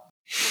out.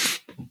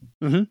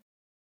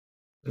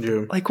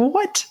 Yeah. Like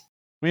what?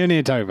 We don't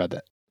need to talk about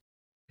that.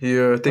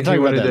 I think talk he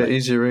about wanted that that later.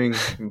 easy ring,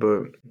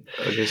 but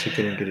I guess he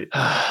couldn't get it.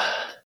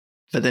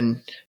 But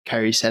then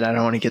Kyrie said, I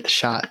don't want to get the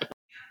shot.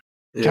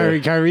 Yeah.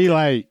 Kyrie,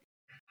 like,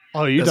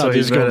 oh, you That's thought why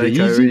this he's was gonna mad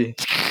be at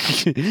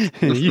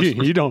Kyrie. easy?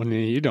 you don't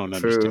For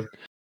understand. real.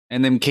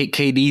 And then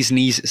KD's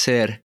niece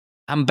said,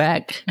 "I'm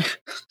back."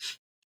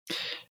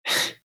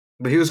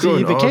 But he was See,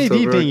 going the off KD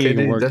though, bro. thing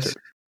even KD, worked. that's-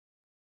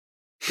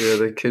 Yeah,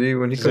 the KD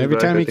when he 'Cause comes every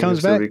back, time I he think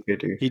comes he'll still back, be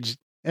KD. He just,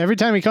 every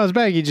time he comes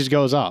back, he just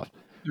goes off.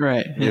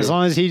 Right. Yeah. As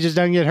long as he just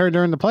doesn't get hurt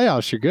during the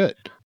playoffs, you're good.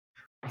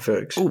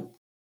 Facts. Ooh.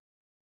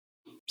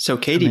 So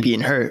KD mean-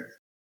 being hurt,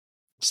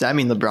 does that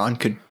mean LeBron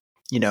could,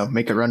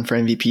 make a run for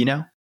MVP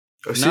now?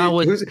 Oh, Nah,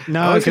 what- who's-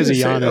 No, I was because of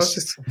gonna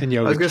say- Giannis and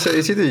I was gonna Jokic. say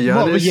it's either Giannis,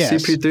 Well, yes.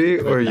 CP3,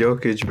 or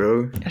Jokic,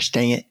 bro. Gosh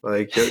dang it.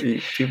 Like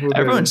people. that-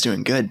 Everyone's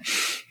doing good.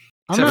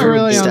 I'm Except not for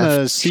really on Steph.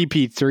 the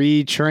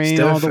CP3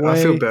 train all Steph, the way.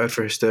 I feel bad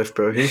for Steph,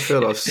 bro. He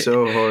fell off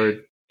so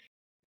hard.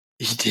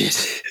 He did.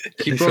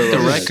 He He broke the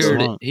fell off so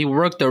record. long. He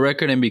broke the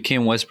record and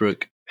became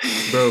Westbrook.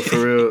 Bro, for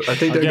real. I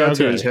think that Okay, got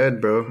to okay. his head,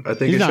 bro. I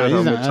think He's it not. showed He's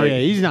how not. much Oh, like. yeah,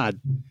 he's not.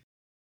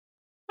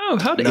 Oh,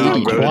 how did Nah,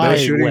 AD bro, do Quite that that?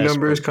 shooting Westbrook,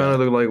 numbers kind of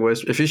though. look like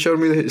West. If you showed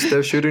me the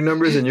Steph shooting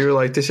numbers and you were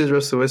like, "This is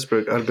Russell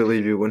Westbrook," I'd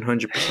believe you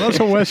 100%.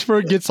 Russell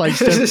Westbrook gets like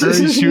Steph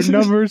Curry shooting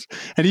numbers,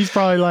 and he's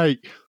probably like,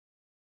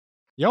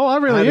 "Yo, I I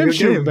really had a am good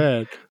shooting game."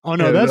 bad." Oh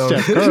no, Yeah, that's no.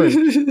 Steph Curry.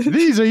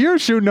 These are your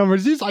shooting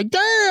numbers. He's like,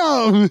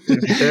 "Damn,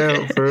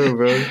 Damn, for real,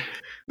 bro.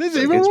 this is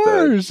Like, even it's bad.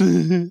 worse."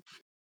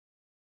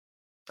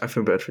 I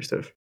feel bad for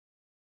Steph.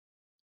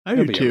 I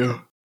He'll do be too.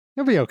 okay.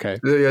 He'll be okay.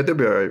 Yeah, they'll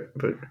be all right.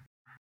 But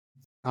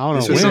I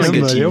This don't was know on a when,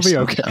 good but team he'll be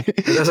still. okay.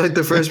 that's like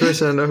the first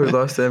person I know who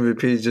lost the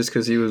MVP just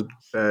because he was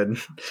bad. like,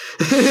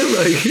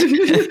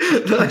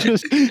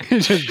 just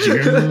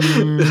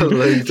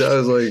like I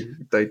was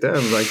like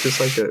damn, like just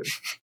like that.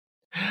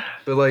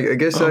 But like I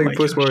guess Oh that my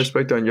puts more gosh.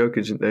 respect on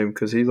Jokic's name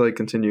because he like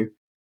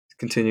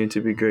continuing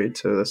to be great.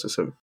 So that's what's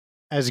up.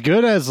 As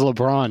good as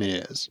LeBron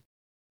is,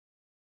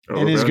 Oh,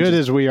 and as LeBron good just-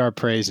 as we are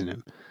praising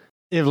him,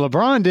 if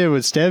LeBron did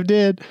what Steph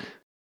did,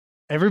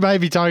 everybody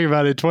be talking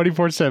about it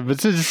 24/7.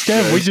 But since it's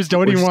Steph, Yeah, we just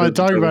don't we're even want to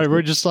still talk about it. talking.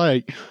 We're just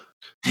like,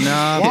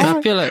 Nah, Why?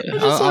 I feel like we're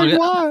just like,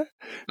 why?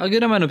 a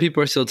good amount of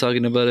people are still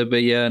talking about it,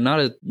 but yeah,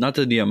 not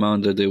to the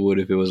amount that they would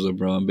if it was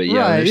LeBron. But yeah,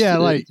 Right, there's yeah,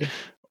 still- like,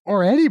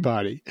 or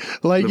anybody.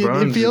 Like,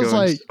 LeBron's it feels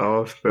going like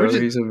off, bro. we're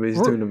just- He's we're-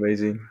 doing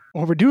amazing.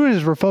 what we're doing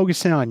is we're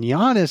focusing on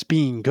Giannis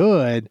being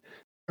good,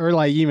 or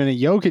like even a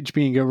Jokic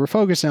being good. We're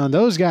focusing on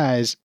those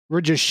guys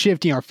we're just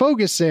shifting our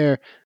focus there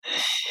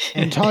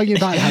and talking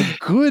about how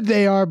good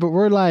they are, but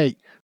we're like,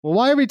 well,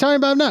 why are we talking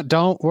about them now?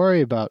 Don't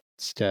worry about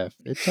Steph.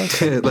 It's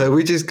okay. Like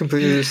we just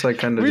completely just like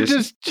kind of We're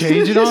just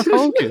changing our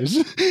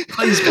focus.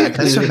 Plays back.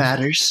 That's what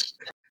matters.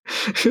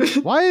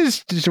 Why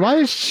is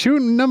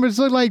shooting numbers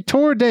look like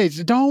tour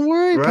dates? Don't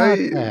worry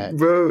right, about that.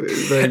 bro.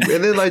 Like,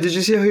 and then like, did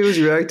you see how he was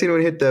reacting when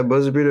he hit that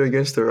buzzer beater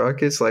against the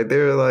Rockets? Like they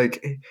were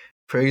like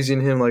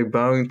praising him, like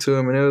bowing to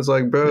him, and it was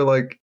like, bro,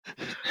 like.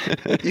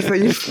 It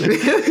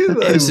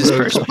was his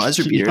first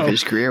buzzer beater of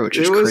his career, which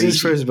was crazy. It was crazy.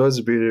 his first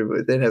buzzer beater,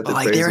 but they didn't have to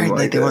like praise they were him acting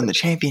like they that. won the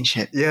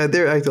championship. Yeah,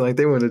 they're acting like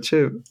they won the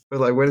chip, but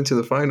like went into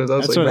the finals. I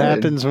was That's like, what man.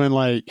 happens when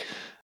like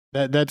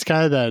that's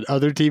kind of that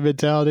other team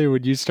mentality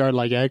when you start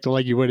like acting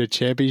like you win a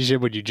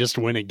championship when you just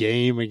win a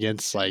game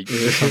against like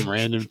some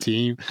random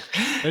team.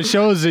 It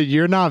shows that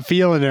you're not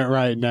feeling it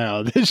right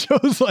now. This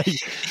shows like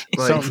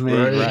something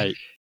ain't right.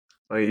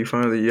 Like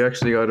you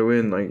actually got to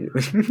win. Like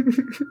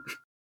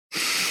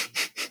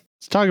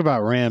Let's talk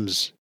about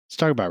Rams. Let's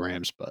talk about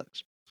Rams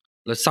Bucks.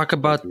 Let's talk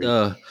about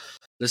the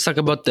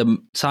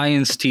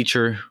science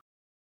teacher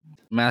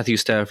Matthew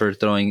Stafford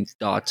throwing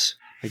dots.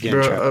 Again,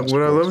 bro,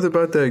 what I loved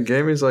about that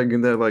game is like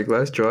in that like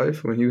last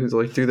drive when he was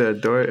like through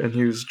that dart and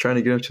he was trying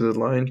to get him to the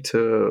line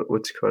to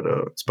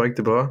spike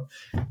the ball.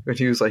 And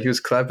he was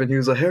clapping. He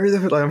was like, hurry the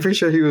like I'm pretty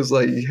sure he was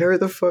like, hurry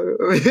the fuck.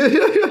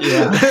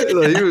 Yeah,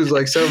 like, he was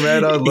like so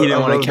mad. He didn't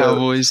want a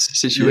Cowboys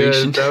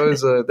situation. Yeah, that was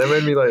that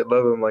made me like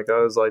love him. Like I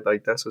was like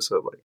that's what's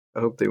up. Like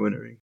I hope they win a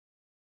ring.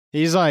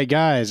 He's like,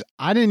 guys,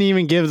 I didn't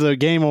even give the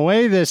game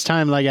away this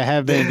time like I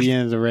have been at the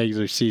end of the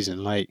regular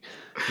season. Like,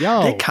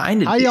 yo, they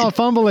kind of how y'all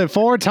fumble it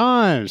 4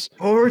 times?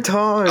 4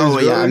 times. Oh,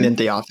 yeah, bro. I meant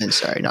the offense.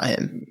 Sorry, not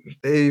him.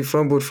 They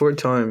fumbled 4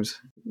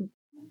 times.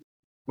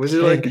 Was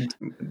it like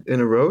in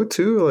a row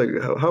too?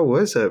 Like, how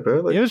was that, bro?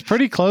 Like, it was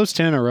pretty close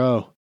to in a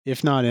row,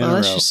 if not in a row.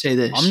 Let's just say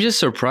this. I'm just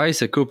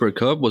surprised that Cooper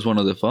Kupp was one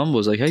of the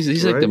fumbles. Like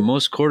he's like the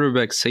most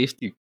quarterback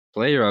safety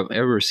player I've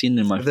ever seen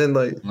in my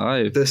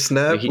life. The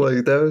snap,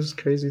 like that was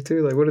crazy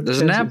too. Like what are the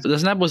chances? The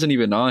snap wasn't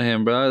even on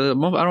him, bro.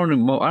 I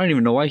don't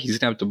even know why he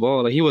snapped the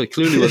ball. Like he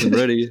clearly wasn't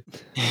ready.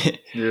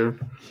 Yeah,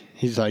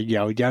 he's like,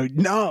 yo,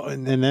 no,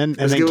 and then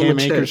Cam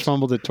Akers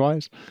fumbled it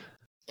twice.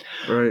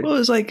 Right. Well, it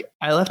was like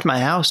I left my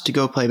house to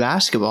go play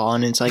basketball,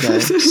 and it's like a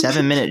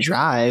 7-minute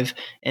drive,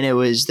 and they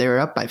were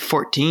up by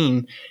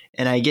 14,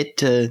 and I get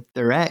to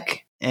the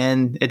rec,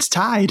 and it's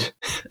tied.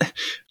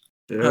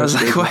 Yeah, I was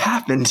like, what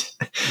happened?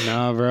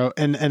 No, bro.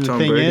 And the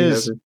thing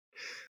is,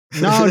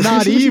 no,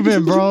 not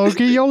even, bro.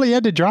 He only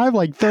had to drive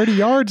like 30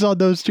 yards on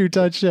those 2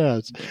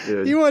 touchdowns.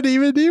 Yeah. He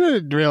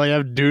didn't really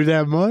have to do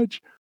that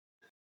much.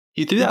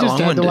 He threw that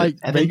long one to like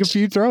Evans. make a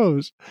few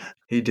throws.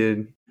 He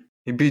did.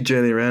 He beat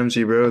Jalen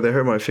Ramsey, bro. That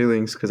hurt my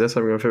feelings because that's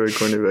my favorite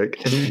cornerback.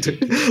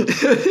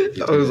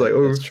 I was like,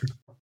 oh.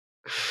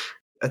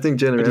 I think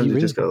Jalen Ramsey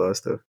just got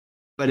lost though.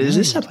 But is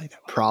this a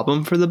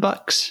problem for the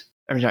Bucks?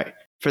 I'm sorry,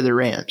 for the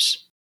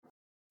Rams.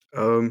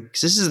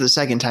 Because this is the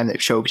second time they've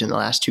choked in the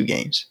last 2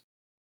 games.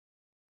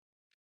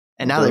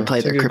 And now they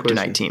play their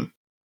kryptonite team.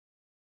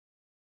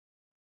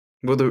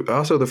 Well,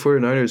 also the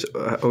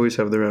 49ers always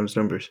have the Rams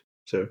numbers.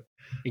 So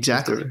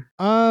exactly.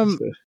 So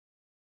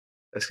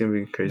that's going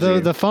to be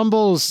crazy. The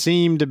fumbles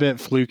seemed a bit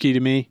fluky to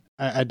me.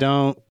 I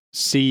don't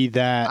see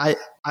that. I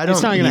don't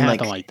it's not going to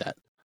happen like that.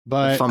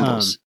 But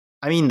fumbles.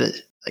 I mean,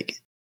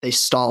 they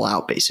stall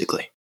out,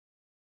 basically.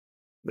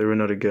 They run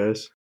out of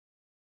gas.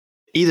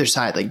 Either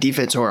side, like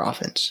defense or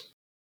offense.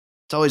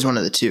 It's always one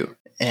of the two.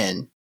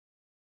 And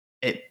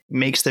it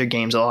makes their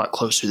games a lot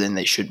closer than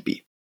they should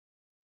be.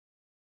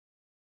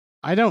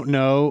 I don't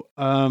know.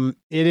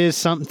 It is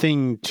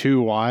something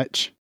to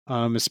watch,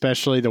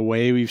 especially the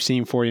way we've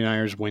seen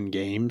 49ers win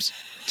games.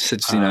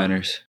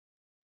 69ers.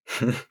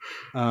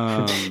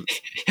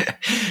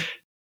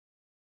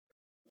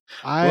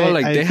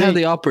 They had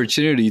the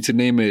opportunity to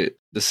name it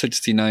the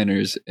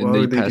 69ers, and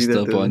they passed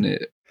up on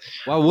it.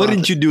 Why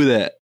wouldn't you do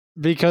that?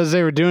 Because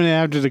they were doing it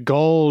after the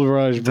gold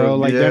rush, bro.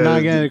 Like, they're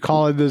not going to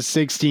call it the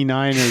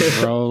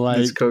 69ers, bro. Like,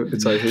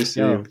 it's like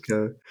history.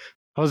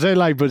 Jose,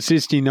 like, but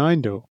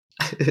 69, though.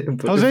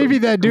 Jose be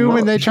that dude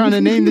when they're trying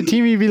to name the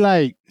team, he'd be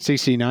like,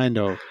 69,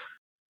 though.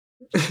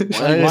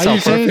 Why are you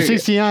saying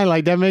 69?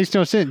 Like, that makes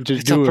no sense.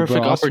 Just do it, bro. It's a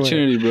perfect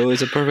opportunity, bro.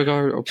 It's a perfect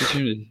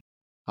opportunity.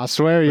 I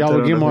swear, y'all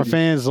will get more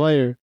fans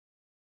later.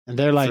 And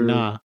they're like,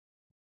 nah.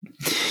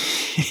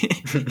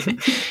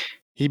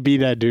 He beat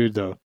that dude,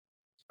 though.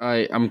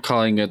 I'm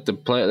calling it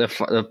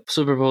the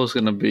Super Bowl is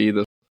gonna be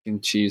the fucking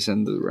Chiefs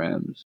and the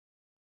Rams.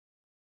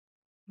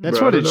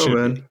 That's what it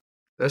should be.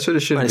 That's what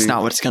it should be. But it's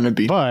not what it's gonna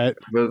be. But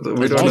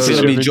it's also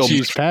gonna be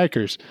Chiefs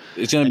Packers.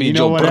 It's gonna be you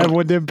know what happened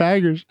with them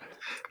Packers.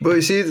 But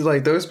you see,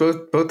 like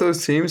both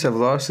those teams have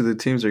lost to the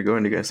teams they're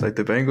going against. Like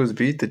the Bengals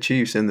beat the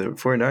Chiefs and the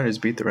 49ers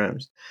beat the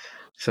Rams.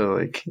 So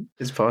like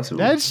it's possible.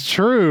 That's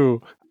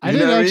true. I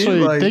didn't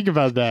actually think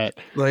about that.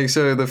 Like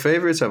so the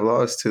favorites have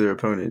lost to their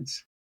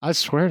opponents. I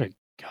swear to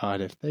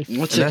God, if they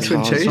that's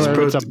when Chase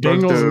broke it's a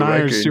Bengals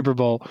Niners record. Super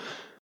Bowl.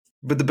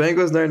 But the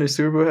Bengals Niners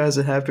Super Bowl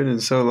hasn't happened in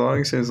so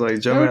long since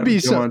like That would be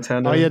Joe so.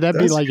 Montana. Oh yeah, that'd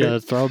be That's like crazy. a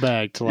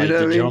throwback to like know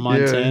the what I Joe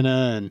mean? Yeah.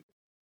 Montana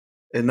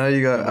And now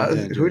you got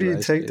Montana who do you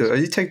Rice take days. though?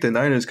 You take the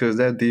Niners because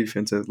that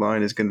defensive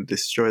line is going to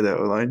destroy that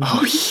line.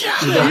 Oh Yeah,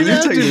 yeah. you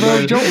have to,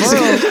 bro. Joe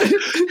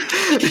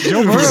Joe He's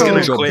Burrow.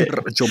 gonna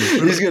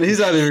quit. He's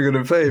not even going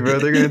to play, bro.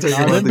 They're going to take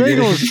him Nah, out them the game.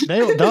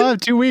 Bengals, they'll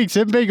have 2 weeks.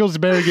 Them Bengals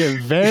better get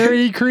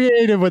very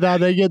creative with how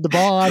they get the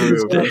ball out of For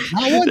his real. grip.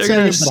 Not one They're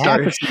gonna second, but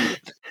half a start.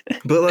 second.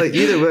 But like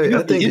either way, I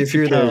It's think if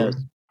you're chaos.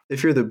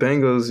 the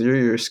Bengals,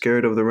 you're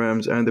scared of the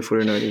Rams and the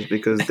 49ers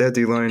because that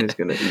D line is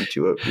going to eat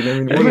you up. You know what I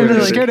mean? They're One way or gonna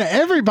another. scared of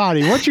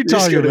everybody. What you You're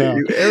talking scared of-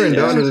 about? Aaron Yeah.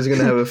 Donald is going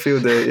to have a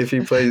field day if he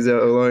plays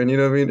that line. You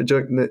know what I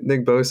mean?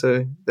 Nick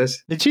Bosa.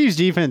 That's The Chiefs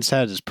defense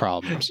has its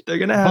problems. They're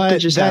gonna have to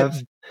But just that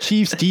have.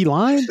 Chiefs D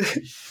line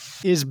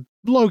is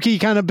low key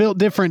kind of built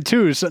different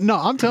too. So no,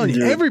 I'm telling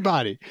you, Yeah.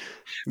 everybody.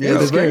 yeah. They're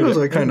The scared Bengals of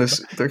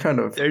are kind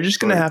of. They're just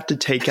gonna like- have to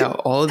take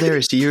out all of their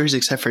receivers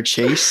except for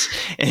Chase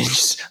and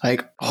just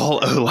like all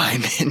O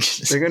linemen.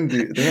 They're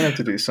gonna have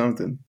to do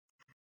something.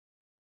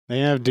 They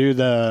have to do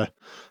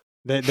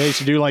they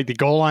should do like the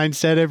goal line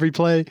set every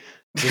play.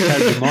 Just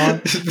have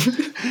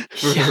Jamar,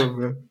 For real,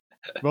 bro.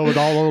 but with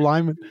all O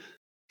linemen,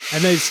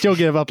 and they still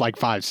give up like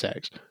 5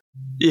 sacks.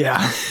 Yeah.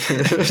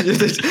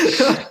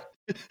 Yeah,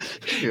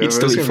 He'd bro,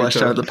 still it's be gonna flushed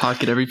out of tough. the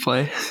pocket every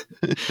play.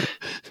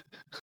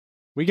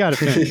 We got to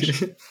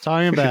finish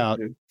talking about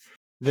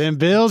them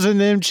Bills and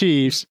them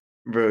Chiefs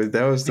Bro,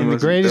 that was the in the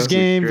most, greatest that was the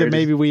game that greatest-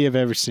 maybe we have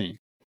ever seen.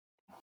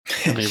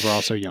 I mean, we're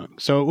also young,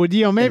 so maybe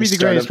And the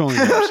greatest startup. one.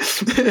 We ever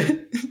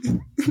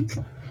seen.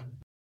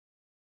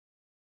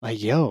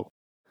 Like, yo,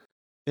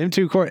 them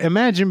two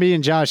imagine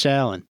being Josh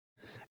Allen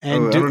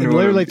and Oh, I don't even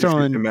literally wanna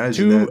throwing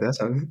imagine two, that. That's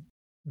how,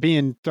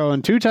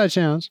 throwing 2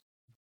 touchdowns,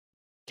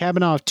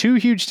 capping off 2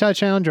 huge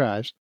touchdown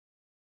drives,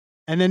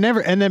 and then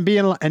never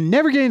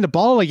getting the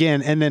ball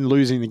again, and then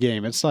losing the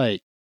game. It's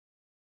like,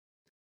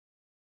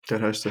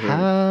 that has to hurt.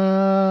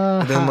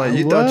 how, Then like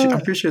you what?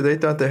 I'm pretty sure they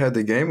thought they had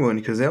the game won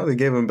because they only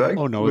gave him back.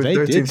 Oh no, with they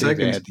 13 did think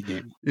they seconds. had the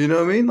game. You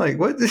know what I mean? Like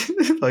what?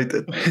 Like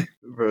that,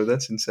 bro.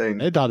 That's insane.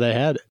 They thought they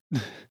had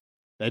it.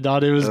 They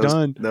thought it was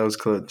done. That was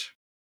clutch.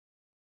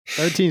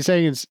 13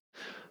 seconds.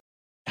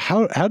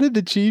 How did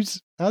the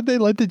Chiefs? How'd they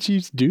let the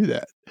Chiefs do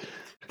that?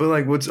 But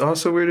like, what's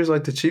also weird is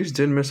like the Chiefs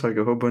did miss like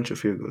a whole bunch of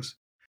field goals.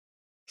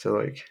 So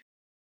like,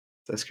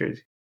 that's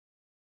crazy.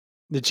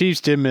 The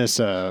Chiefs did miss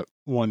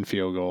one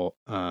field goal.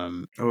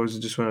 Oh, was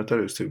it just when I thought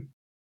it was 2?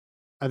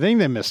 I think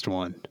they missed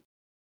one,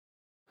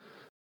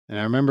 and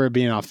I remember it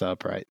being off the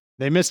upright.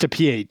 They missed a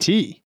PAT.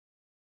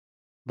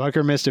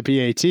 Bucker missed a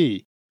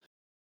PAT.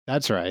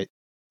 That's right.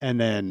 And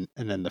then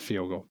the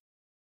field goal,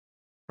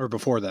 or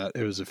before that,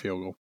 it was a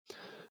field goal.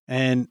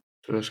 And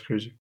So that's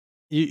crazy.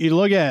 you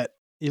look at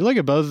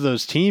both of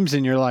those teams,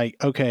 and you're like,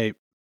 okay,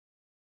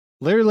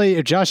 literally,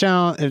 if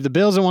the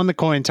Bills had won the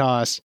coin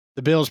toss,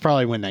 the Bills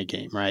probably win that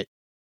game, right?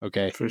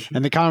 Okay, For sure.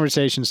 and the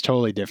conversation's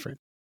totally different.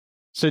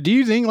 So, do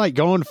you think like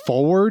going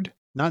forward,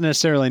 not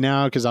necessarily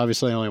now, because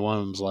obviously only one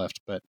of them's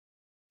left, but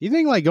do you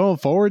think like going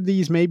forward,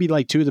 these may be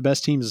like 2 of the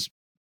best teams,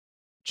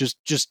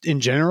 just in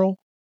general?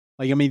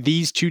 Like, I mean,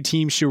 these 2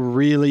 teams should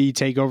really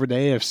take over the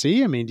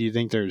AFC. I mean, do you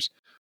think there's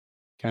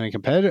kind of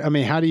competitive? I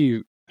mean, how do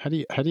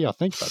y'all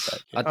think about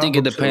that? I I think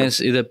it hope so. depends.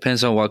 It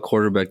depends on what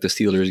quarterback the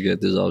Steelers get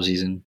this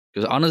offseason.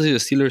 Because honestly, the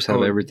Steelers have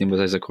Oh. everything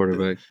besides a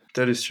quarterback.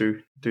 That is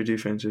true. Their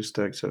defense is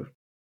stacked up.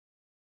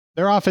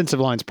 Their offensive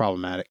line's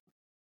problematic.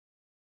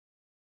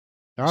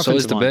 Their So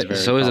is offensive the line's very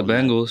so is the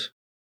problematic. Bengals.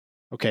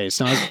 Okay, it's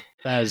not as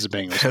bad as the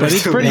Bengals, That but is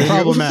it's the pretty Bengals.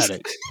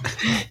 problematic.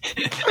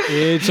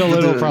 It's a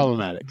little The-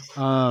 problematic.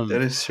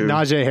 That is true.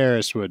 Najee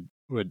Harris would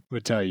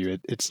tell you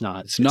it's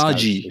not. It's got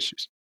Najee. its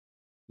issues.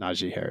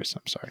 Najee Harris.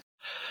 I'm sorry.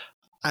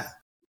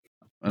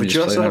 I'm But just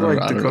you also playing, have I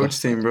like the don't know.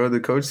 coach team, bro. The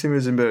coach team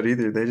isn't bad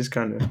either. They just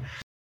kind of,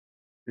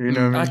 you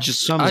know what I I mean?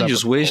 just Sums I up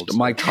just the wished Colts.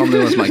 Mike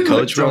Tomlin was my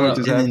coach, bro. Tomlin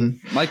just And happened.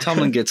 Mike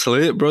Tomlin gets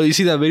lit, bro. You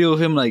see that video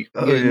of him like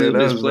Oh, getting yeah, lit with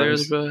that his was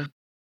players, nice. bro?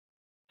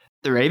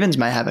 The Ravens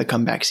might have a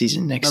comeback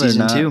season next No, they're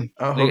season not. too.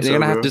 I They're, hope they're so,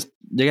 gonna bro.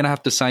 they're gonna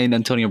have to sign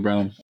Antonio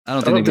Brown. I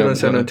don't I think hope they're they're gonna not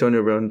San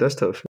Antonio Brown. That's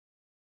tough.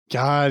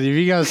 God, if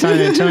you got to sign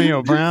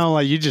Antonio Brown,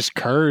 like you just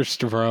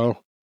cursed, bro.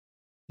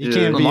 You Yeah.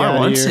 can't be Lamar out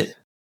wants here. it.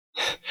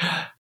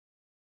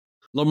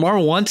 Lamar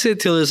wants it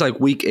till it's like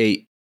week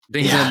 8.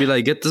 Then he's Yeah. gonna be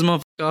like, "Get this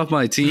motherfucker off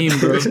my team,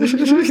 bro." I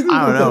don't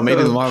know.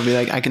 Maybe Lamar will be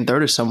like, I can throw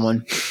to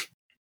someone.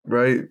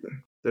 Right.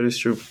 That is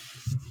true.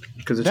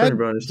 Because That- Antonio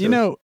Brown is You tough.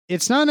 know,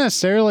 it's not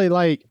necessarily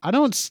like I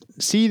don't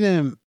see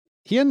them.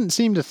 He doesn't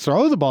seem to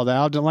throw the ball that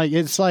often. Like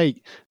it's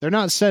like they're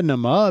not setting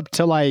him up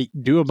to like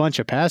do a bunch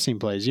of passing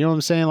plays. You know what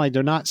I'm saying? Like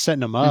they're not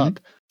setting him up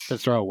to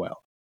throw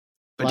well.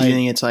 But do you Like-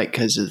 think it's like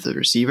because of the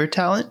receiver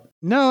talent?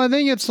 No, I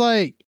think it's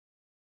like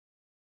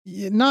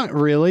not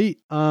really.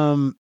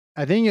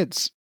 I think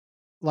it's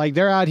like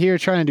they're out here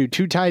trying to do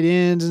 2 tight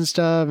ends and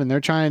stuff, and they're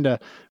trying to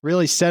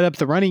really set up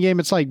the running game.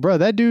 It's like, bro,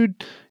 that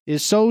dude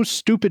is so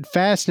stupid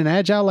fast and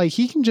agile. Like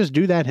he can just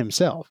do that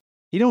himself.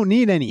 He don't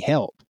need any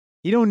help.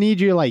 He don't need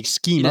you to like He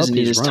scheme up doesn't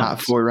need his his top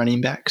runs. 4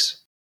 running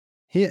backs.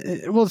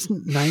 Well, it's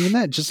not even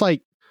that. Just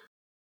like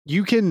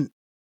you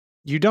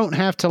don't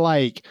have to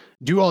like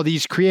do all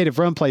these creative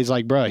run plays.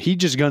 Like, bro, he's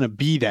just gonna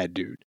be that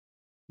dude.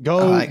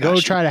 Go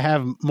try to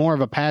have more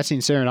of a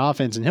passing centered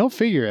offense, and he'll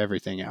figure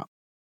everything out.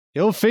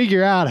 He'll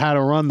figure out how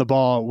to run the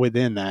ball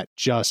within that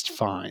just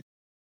fine.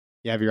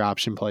 You have your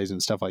option plays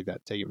and stuff like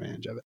that. Take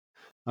advantage of it.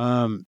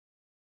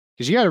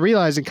 Because you got to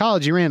realize in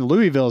college you ran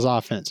Louisville's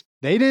offense.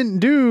 They didn't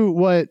do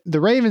what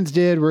the Ravens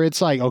did, where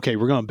it's like, okay,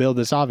 we're going to build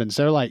this offense.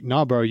 They're like,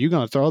 no, bro, you're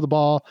going to throw the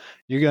ball,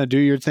 you're going to do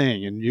your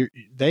thing, and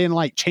they didn't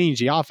like change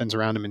the offense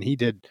around him, and he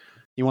did.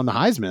 He won the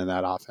Heisman in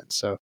that offense,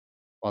 so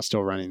while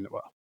still running the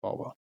ball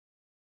well.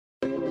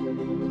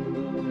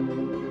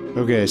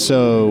 Okay,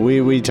 so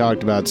we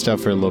talked about stuff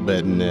for a little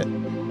bit, and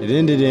it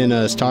ended in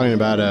us talking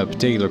about a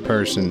particular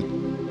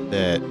person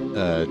that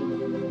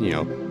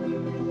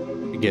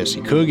I guess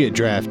he could get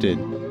drafted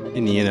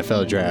in the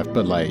NFL draft,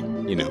 but like,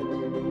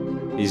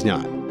 he's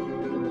not,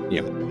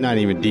 not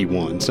even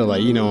D1. So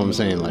like, you know what I'm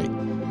saying? Like,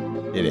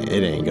 it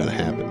ain't gonna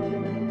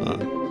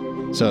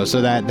happen. So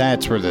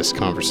that's where this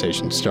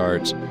conversation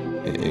starts.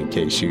 In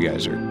case you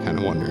guys are kind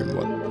of wondering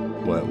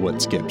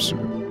what skips are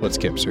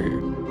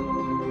here.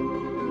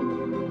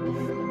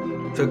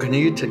 So can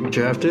you get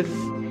drafted?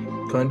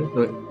 Kind of?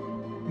 Like,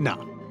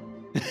 No.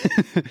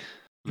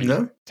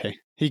 no?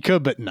 He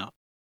could, but no.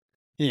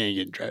 He ain't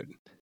getting drafted.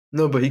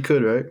 No, but he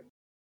could, right?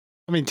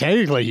 I mean,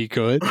 technically he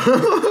could.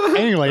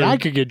 Technically, I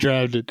could get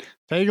drafted.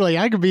 Technically,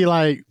 I could be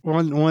like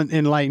one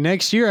in like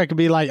next year. I could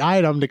be like, all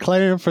right, I'm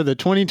declaring for the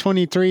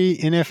 2023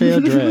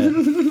 NFL draft.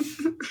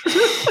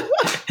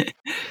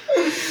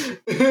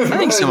 I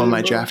think someone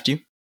might draft you.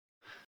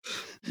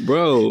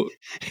 Bro,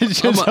 It's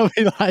just I'll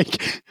be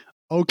like,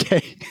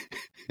 okay.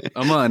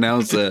 I'm gonna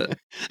announce that.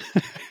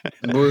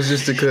 Bulls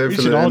just declared We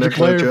for should the all NFL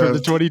declare draft. for the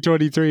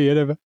 2023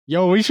 NFL.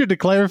 Yo, we should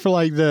declare for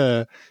like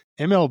the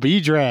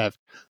MLB draft.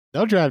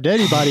 They'll draft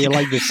anybody at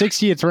like the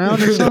 60th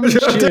round or some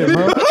shit,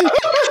 bro.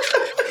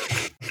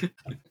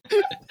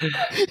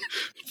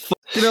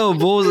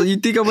 Bulls, you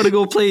think I'm gonna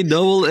go play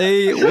double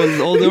A when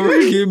all they were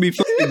giving me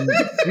fucking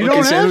You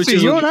don't have to.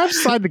 You don't have to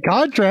sign the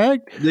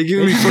contract. They give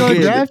They me just go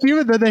fucking draft you,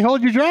 and then they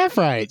hold your draft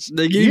rights.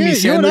 They give Yeah, me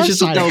you don't have to sandwiches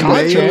sign a without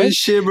mayo contract. and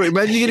shit, bro.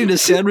 Imagine getting a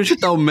sandwich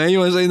without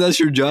mayo and saying that's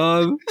your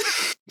job.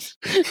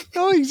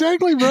 No,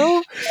 exactly,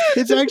 bro.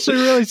 It's actually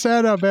really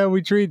sad how bad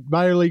we treat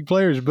minor league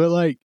players, but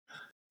like,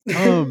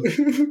 Oh.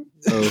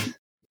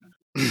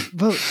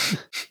 but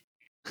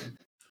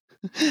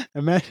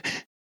imagine,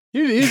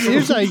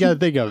 here's how you got to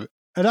think of it.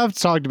 And I've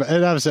talked about,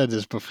 and I've said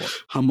this before.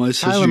 How much does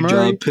Tyler your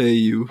Murray job pay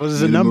you?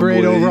 Was the Minimum number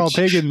 8 overall wage.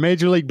 pick in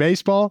Major League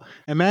Baseball?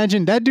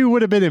 Imagine that dude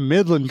would have been in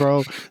Midland,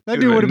 bro. That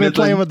dude Right, would have been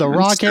playing with the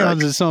Midland,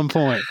 Rockhounds at some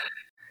point.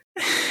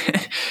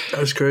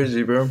 That's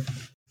crazy, bro.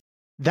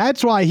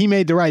 That's why he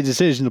made the right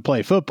decision to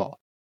play football.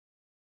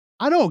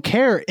 I don't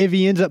care if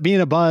he ends up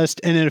being a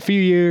bust and in a few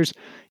years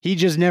he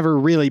just never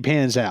really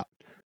pans out.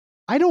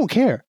 I don't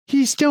care.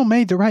 He still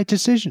made the right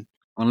decision.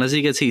 Unless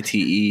he gets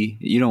CTE.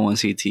 You don't want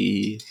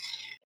CTE.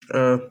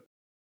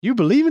 You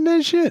believe in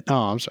that shit? Oh,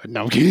 I'm sorry.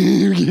 No, I'm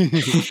kidding.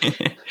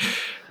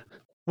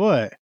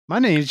 What? My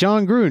name's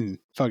John Gruden.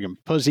 Fucking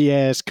pussy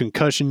ass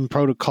concussion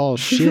protocol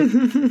shit.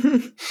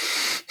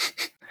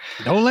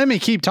 Don't let me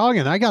keep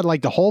talking. I got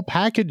like the whole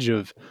package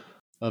of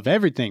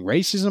everything.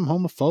 Racism,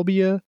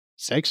 homophobia,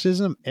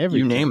 sexism,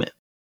 everything. You name it.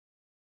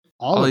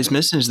 All All of he's it.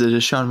 missing is the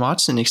Deshaun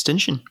Watson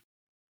extension.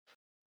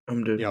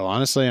 I'm dead. Yo,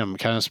 honestly, I'm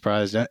kind of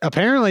surprised.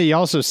 Apparently, he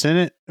also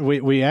sent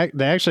it.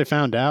 They actually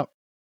found out.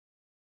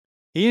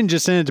 He didn't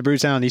just send it to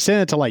Bruce Allen. He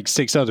sent it to like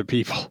 6 other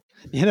people.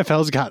 The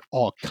NFL's got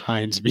all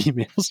kinds of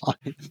emails on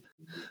it.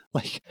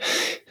 Like,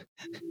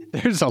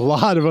 there's a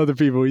lot of other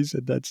people he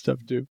said that stuff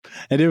to,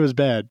 and it was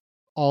bad,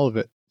 all of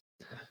it.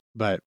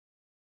 But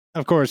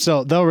of course,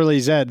 so they'll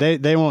release that.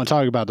 They won't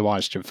talk about the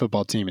Washington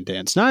football team and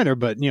Dan Snyder,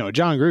 but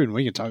John Gruden,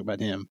 we can talk about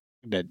him.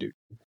 That dude,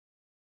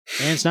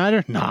 Dan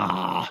Snyder,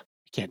 nah,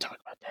 we can't talk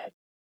about that.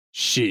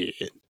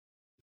 Shit.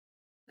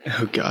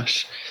 Oh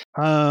gosh.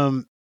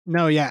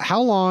 No, yeah.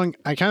 How long?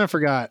 I kind of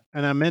forgot,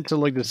 and I meant to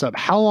look this up.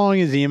 How long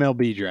is the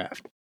MLB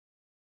draft?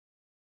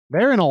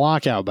 They're in a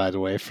lockout, by the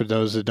way, for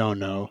those that don't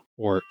know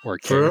or For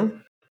care. real?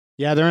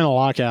 Yeah, they're in a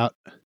lockout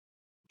For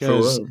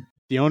because what?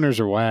 the owners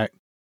are whack.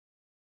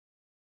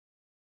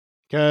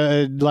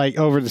 Like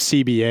over the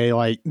CBA,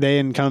 like they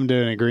didn't come to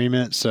an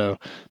agreement, so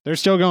they're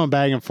still going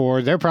back and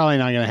forth. They're probably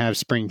not going to have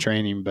spring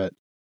training, but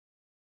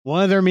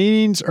one of their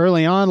meetings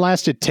early on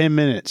lasted 10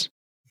 minutes.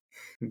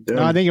 Damn.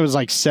 No, I think it was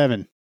like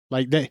 7.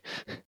 Like they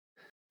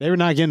were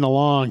not getting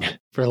along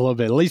for a little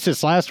bit. At least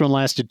this last one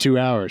lasted 2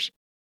 hours.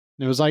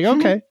 And it was like,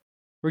 okay,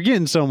 we're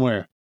getting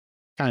somewhere.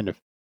 Kind of.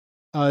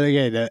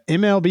 Okay, the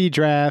MLB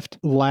draft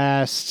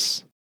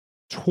lasts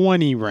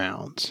 20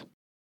 rounds.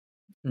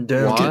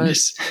 Damn. What?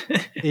 Goodness.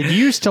 It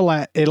used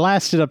to it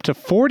lasted up to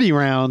 40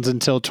 rounds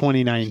until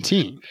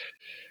 2019.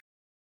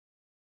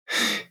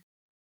 That's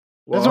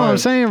what I'm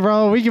saying,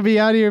 bro. We could be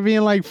out here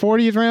being like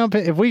 40th round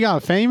pick. If we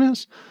got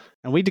famous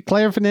and we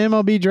declare for the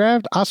MLB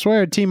draft, I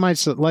swear a team might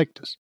select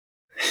us.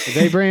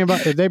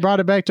 If they brought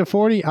it back to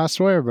 40, I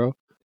swear, bro.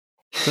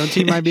 Some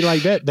team might be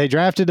like that. They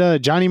drafted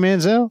Johnny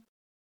Manziel.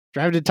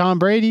 drafted Tom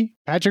Brady,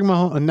 Patrick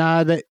Mahomes.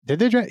 Nah, did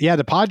they draft? Yeah,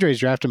 the Padres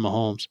drafted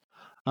Mahomes.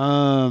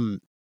 I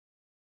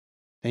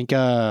think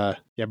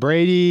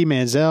Brady,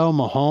 Manziel,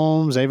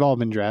 Mahomes, they've all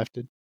been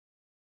drafted.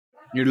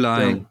 You're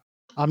lying.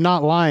 I'm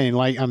not lying,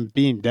 like I'm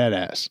being dead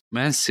ass.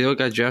 Man still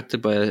got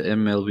drafted by an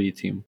MLB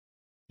team.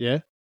 Yeah.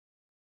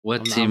 What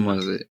I'm team not-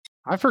 was it?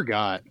 I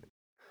forgot.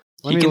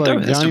 Let He me can look. throw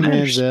it, that's Johnny what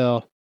matters.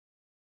 Manziel,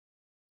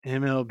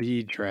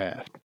 MLB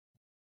draft.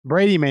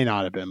 Brady may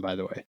not have been, by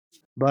the way.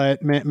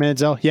 But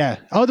Manziel, yeah.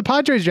 Oh, the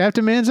Padres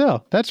drafted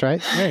Manziel. That's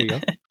right. There you go.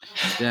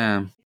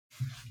 Damn.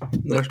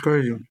 That's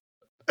crazy.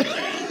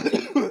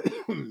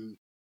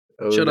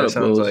 Oh, Shut that up,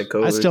 sounds Bose. like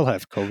COVID. I still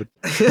have COVID.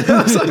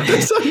 I was like,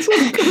 that sounds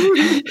like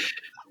COVID.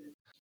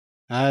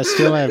 I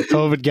still have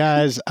COVID,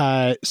 guys.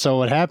 So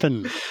what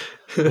happened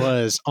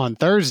was on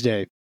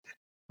Thursday,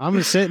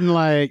 I'm sitting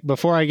like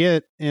before I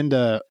get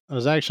into. I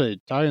was actually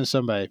talking to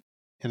somebody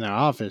in their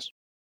office,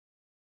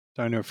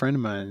 talking to a friend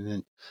of mine, and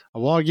then I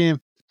walk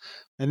in,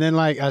 and then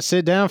like I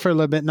sit down for a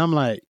little bit, and I'm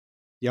like,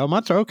 "Yo,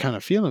 my throat kind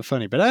of feeling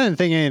funny," but I didn't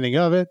think anything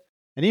of it,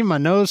 and even my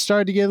nose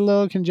started to get a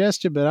little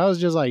congested. But I was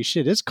just like,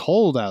 "Shit, it's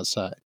cold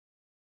outside,"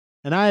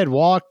 and I had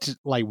walked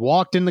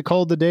in the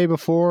cold the day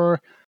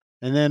before.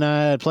 And then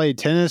I had played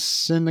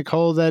tennis in the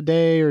cold that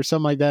day or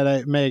something like that.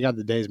 I may have got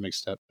the days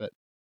mixed up. But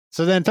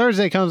so then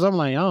Thursday comes, I'm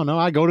like, I don't know.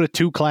 I go to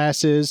 2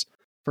 classes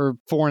for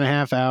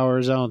 4.5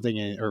 hours. I don't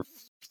think or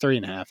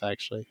 3.5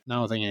 actually. And I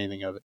don't think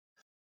anything of it.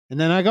 And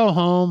then I go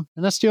home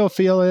and I still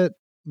feel it,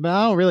 but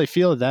I don't really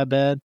feel it that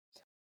bad.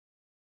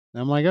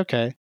 And I'm like,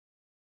 okay. I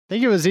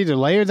think it was either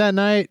later that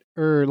night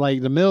or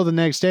like the middle of the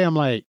next day. I'm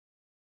like,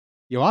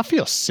 yo, I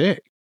feel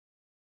sick.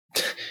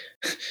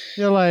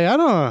 You're like, I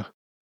don't.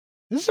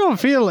 This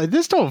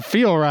don't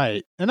feel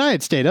right. And I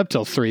had stayed up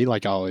till 3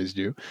 like I always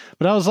do.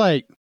 But I was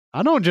like,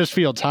 I don't just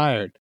feel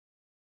tired.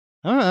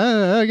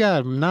 I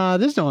got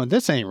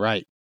this ain't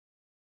right.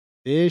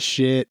 This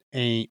shit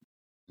ain't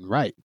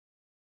right.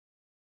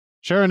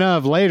 Sure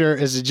enough, later,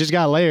 as it just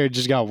got later, it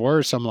just got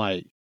worse. I'm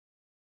like,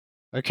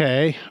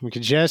 okay, I'm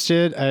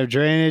congested. I have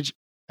drainage.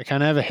 I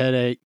kind of have a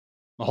headache.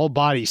 My whole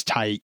body's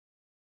tight.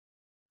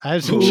 I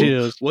have some Ooh.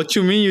 chills. What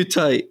you mean you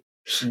tight?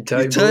 You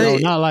tight, You bro. No,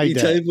 not like you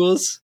that. tight,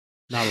 Bulls?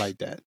 Not like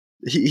that.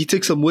 He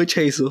took some witch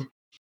hazel.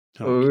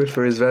 Oh,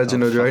 for his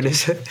vaginal fuck.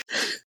 dryness.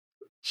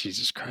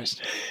 Jesus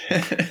Christ.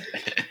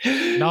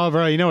 No,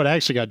 bro, you know what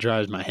actually got dry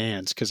is my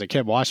hands because I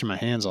kept washing my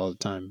hands all the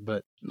time.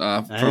 But Nah,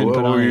 I For hadn't what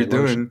put on were you any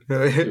lotion.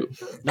 doing?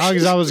 No,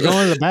 because I was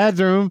going to the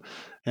bathroom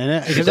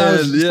and because I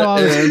was, Yeah, so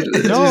I was and no,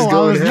 just I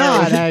going was ham.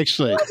 not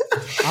actually.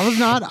 I was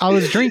not. I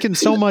was drinking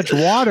so much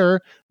water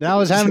that I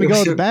was having to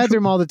go to the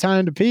bathroom all the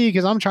time to pee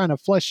because I'm trying to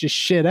flush this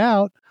shit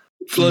out.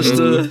 flush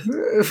the.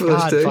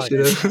 Flush God, that fuck.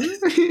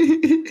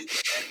 shit up.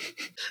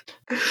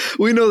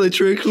 We know the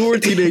trick. We were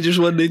teenagers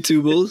one day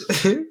too, Bulls.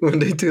 When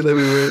they do that,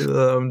 we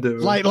were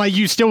different. Like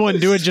you still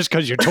wouldn't do it just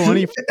because you're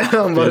 20.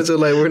 I'm about to say,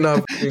 like, we're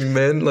not fucking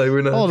men. Like,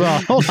 we're not. Hold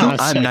on a I'm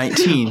second.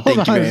 19. Hold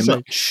Thank you on a very second.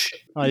 much.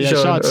 Oh yeah,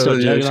 Sean, Sean's still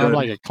yeah, jagging. I'm Sean.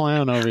 like a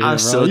clown over here, I'm bro.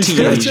 still a He's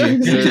still, teenager.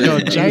 he's still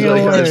He's jagging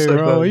like, away, "Yes,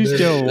 bro. I He's did."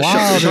 still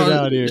wilding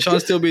out here. Sean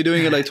still be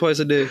doing it like twice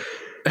a day.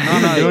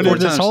 I'm doing four it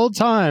this times. whole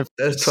time.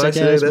 That's twice a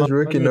Sick-ass day. That's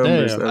rookie motherfucker.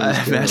 numbers. Damn. I'm just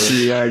I've kidding, mastered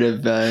the art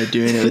of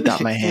doing it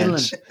without my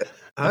hands.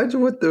 How'd you,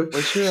 what the?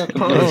 What's your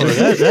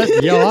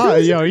Oh,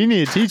 yo, you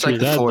need to teach It's me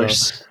like the that.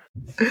 force.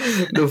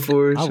 The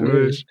force. I right.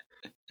 wish.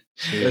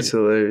 That's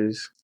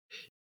hilarious.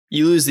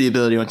 You lose the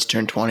ability once you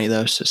turn 20,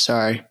 though, so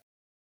sorry.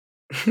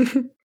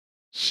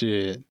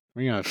 Shit,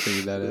 we gotta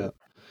figure that out.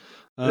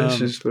 That's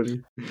just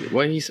funny.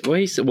 What did he say?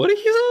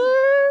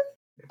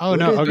 Oh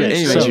no, okay.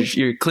 Anyways, So,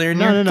 you're clearing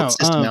No, your no, no,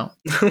 system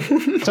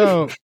out.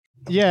 so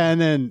yeah,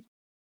 and then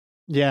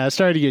I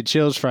started to get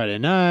chills Friday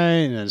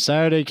night, and then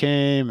Saturday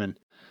came, and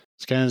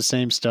it's kind of the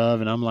same stuff.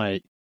 And I'm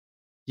like,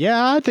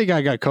 yeah, I think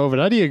I got COVID.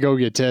 I need to go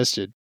get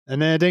tested.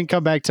 And then it didn't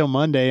come back till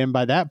Monday, and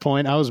by that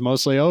point, I was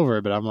mostly over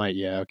it. But I'm like,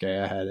 yeah, okay,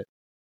 I had it.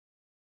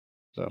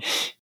 So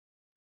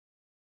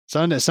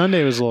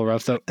Sunday was a little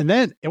rough though, and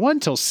then it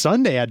wasn't until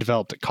Sunday I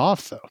developed a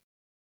cough though.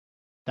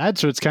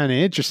 That's what's kind of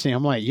interesting.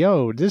 I'm like,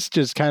 yo, this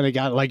just kind of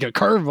got like a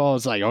curveball.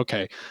 It's like,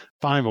 okay,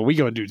 fine, but we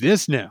gonna do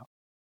this now.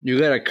 You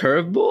got a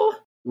curveball?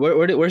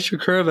 Where's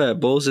your curve at,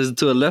 Bulls? Is it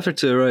to the left or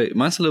to the right?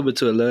 Mine's a little bit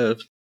to the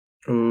left.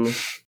 Ooh,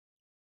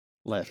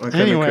 Left. I kind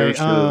of Anyway, curves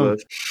to the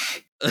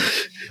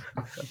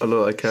left. I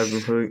look like Captain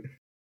Hook.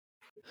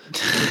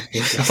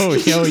 oh,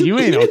 yo, you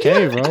ain't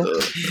okay, bro.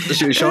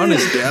 Sean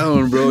is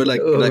down, bro.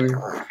 Like Oh.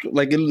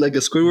 like a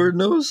Squidward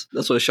nose.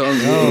 That's what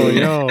Sean's Oh, doing.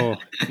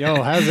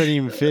 yo, how does that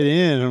even fit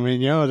in? I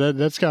mean, yo,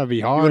 that's gotta be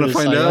hard. wanna It's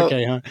find like, out?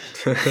 okay, huh?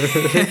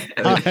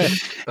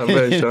 I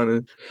bet Sean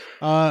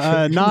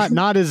is.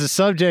 Not as a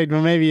subject,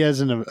 but maybe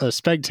as a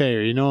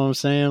spectator. You know what I'm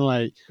saying?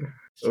 Like,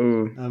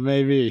 Ooh,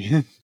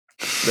 maybe,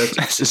 that's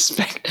I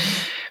suspect.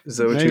 is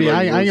that what maybe you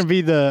like? I Bruce? can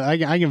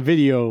be I can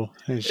video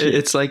and shit.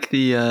 It's like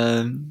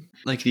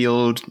the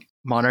old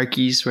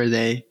monarchies where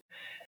they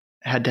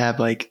had to have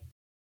like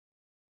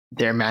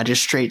their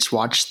magistrates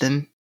watch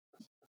them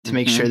to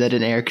make Mhm. sure that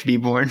an heir could be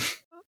born.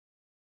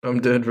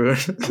 I'm dead, bro.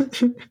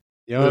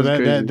 Yo,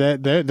 That's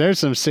crazy. there's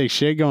some sick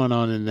shit going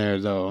on in there,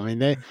 though. I mean,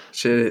 they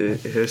Shit,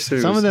 history.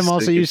 Some was of them the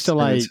also used sickest to, in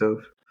like, itself.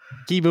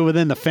 keep it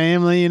within the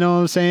family. You know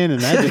what I'm saying? And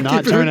that did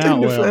not Keep turn everything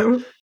out the well.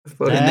 family.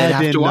 Fuck. And they'd That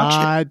have did to watch it.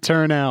 not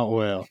turn out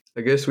well.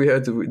 I guess we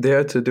had to. They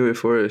had to do it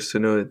for us to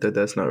know that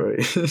that's not right.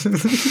 Yeah,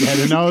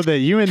 to know that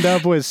you end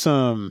up with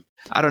some.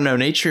 I don't know.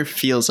 Nature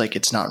feels like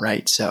it's not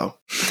right, so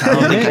I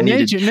don't think I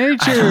needed. I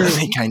nature, don't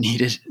think I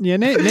needed. yeah,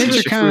 nature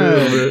Nature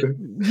kind for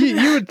of.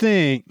 You would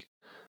think,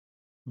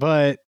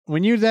 but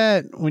when you're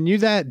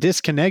that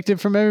disconnected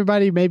from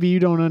everybody, maybe you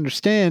don't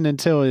understand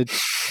until it's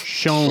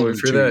shown. Well,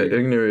 if you're to that you.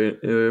 ignorant,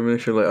 you know what I mean?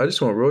 If you're like, I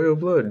just want royal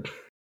blood.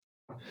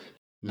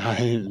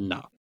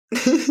 No,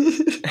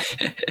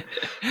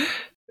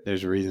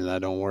 there's a reason that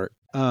don't work.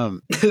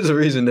 There's a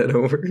reason that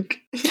don't work.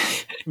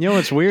 You know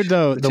what's weird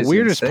though? Which The is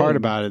weirdest part insane.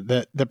 about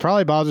it that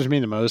probably bothers me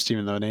the most,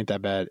 even though it ain't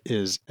that bad,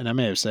 is, and I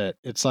may have said,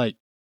 it's like,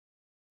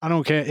 I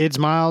don't care. It's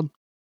mild,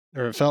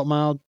 or it felt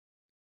mild.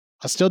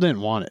 I still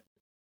didn't want it.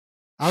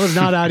 I was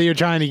not out here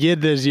trying to get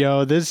this,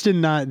 yo. This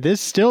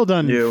still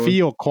doesn't Yeah.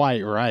 feel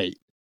quite right.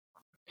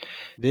 not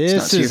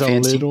This too is a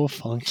fancy. little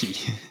funky.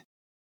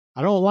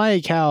 I don't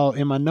like how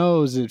in my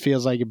nose it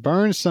feels like it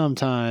burns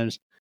sometimes,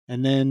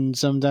 and then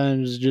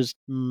sometimes just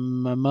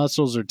my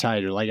muscles are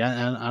tighter. Like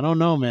I don't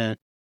know, man.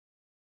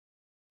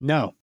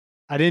 No,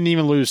 I didn't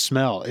even lose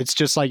smell. It's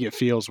just like it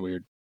feels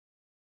weird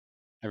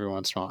every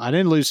once in a while. I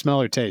didn't lose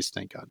smell or taste,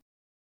 thank God.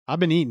 I've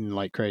been eating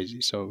like crazy,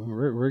 so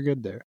we're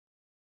good there.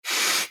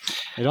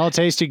 It all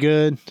tasted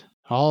good,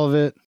 all of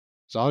it.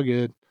 It's all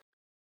good.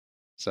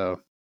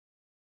 So,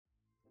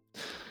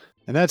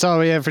 and that's all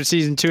we have for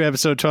season 2,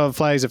 episode 12,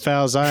 Flags and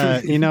Fouls.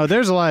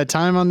 There's a lot of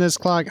time on this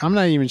clock. I'm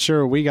not even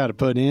sure what we got to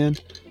put in.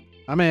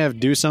 I may have to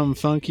do something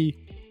funky.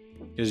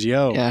 Because,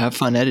 yo, Yeah, have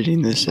fun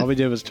editing this all at we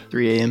did was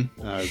 3 a.m.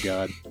 Oh,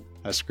 God.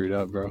 I screwed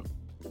up, bro.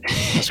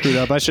 I screwed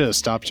up. I should have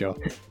stopped y'all.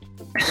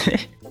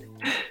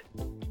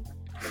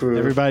 For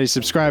Everybody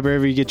subscribe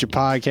wherever you get your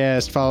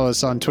podcast. Follow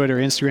us on Twitter,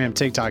 Instagram,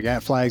 TikTok,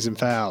 at Flags and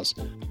Fouls.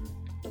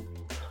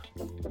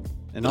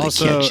 And I'll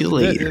also, catch you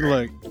later.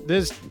 Look,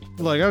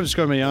 I'm just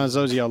going to be honest,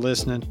 those of y'all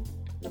listening.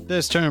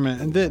 This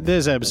tournament, and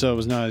this episode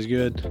was not as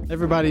good.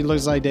 Everybody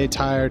looks like they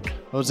tired.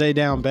 Jose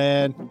down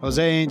bad.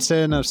 Jose ain't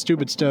said enough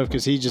stupid stuff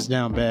because he's just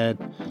down bad.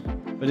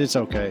 But it's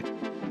okay.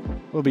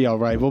 We'll be all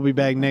right. We'll be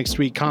back next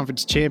week.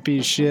 Conference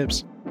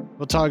championships.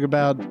 We'll talk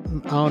about,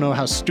 I don't know,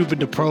 how stupid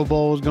the Pro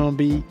Bowl is going to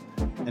be.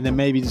 And then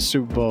maybe the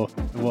Super Bowl.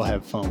 And we'll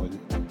have fun with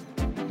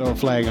it. Throw a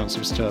flag on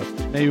some stuff.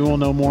 Maybe we'll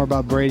know more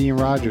about Brady and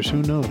Rodgers.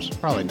 Who knows?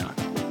 Probably not.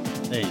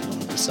 They ain't going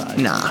to decide.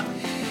 Nah.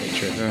 They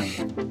trip.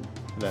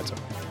 That's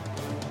okay.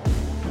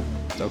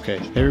 It's okay.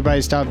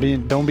 Everybody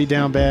don't be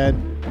down bad.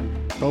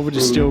 COVID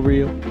is still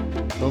real.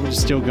 COVID is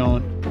still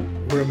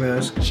going. wear a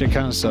mask. Shit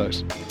kind of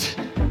sucks.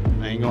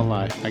 I ain't gonna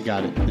lie. I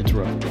got it. It's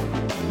rough.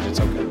 It's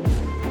okay.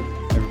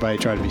 Everybody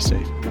try to be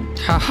safe.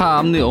 Haha,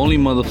 I'm the only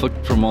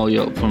motherfucker from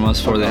us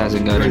four that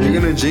hasn't got Man, it.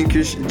 you're gonna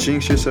jinx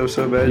yourself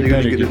so bad. You You're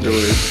gonna better get it get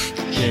delayed.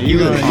 Yeah, You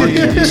really are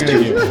getting this,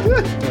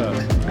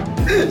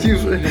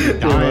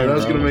 Man, I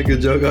was gonna make a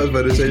joke. I was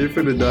about to say you're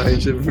finna die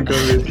and shit from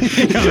COVID.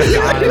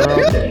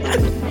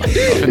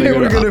 And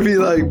we're gonna be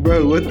like,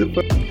 bro, what the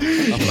fuck?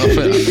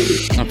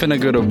 I'm finna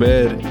go to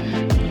bed,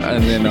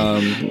 and then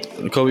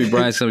Kobe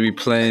Bryant's gonna be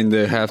playing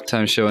the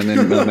halftime show, and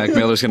then Mac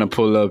Miller's gonna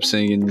pull up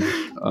singing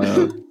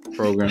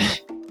program.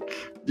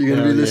 You're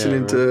gonna be Hell yeah,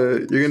 listening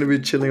to. You're gonna be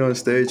chilling on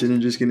stage, and you're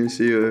just gonna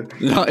see a.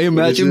 Now,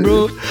 imagine,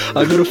 bro.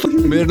 I go to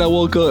fucking bed and I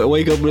wake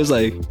up and it's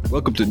like,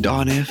 welcome to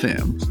Dawn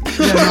FM.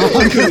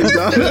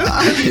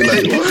 You're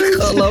like,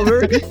 what? I love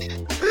her.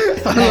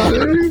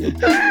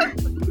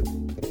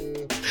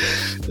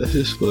 That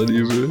is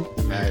funny, bro.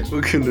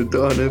 Welcome to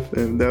Dawn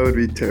FM. That would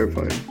be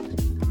terrifying.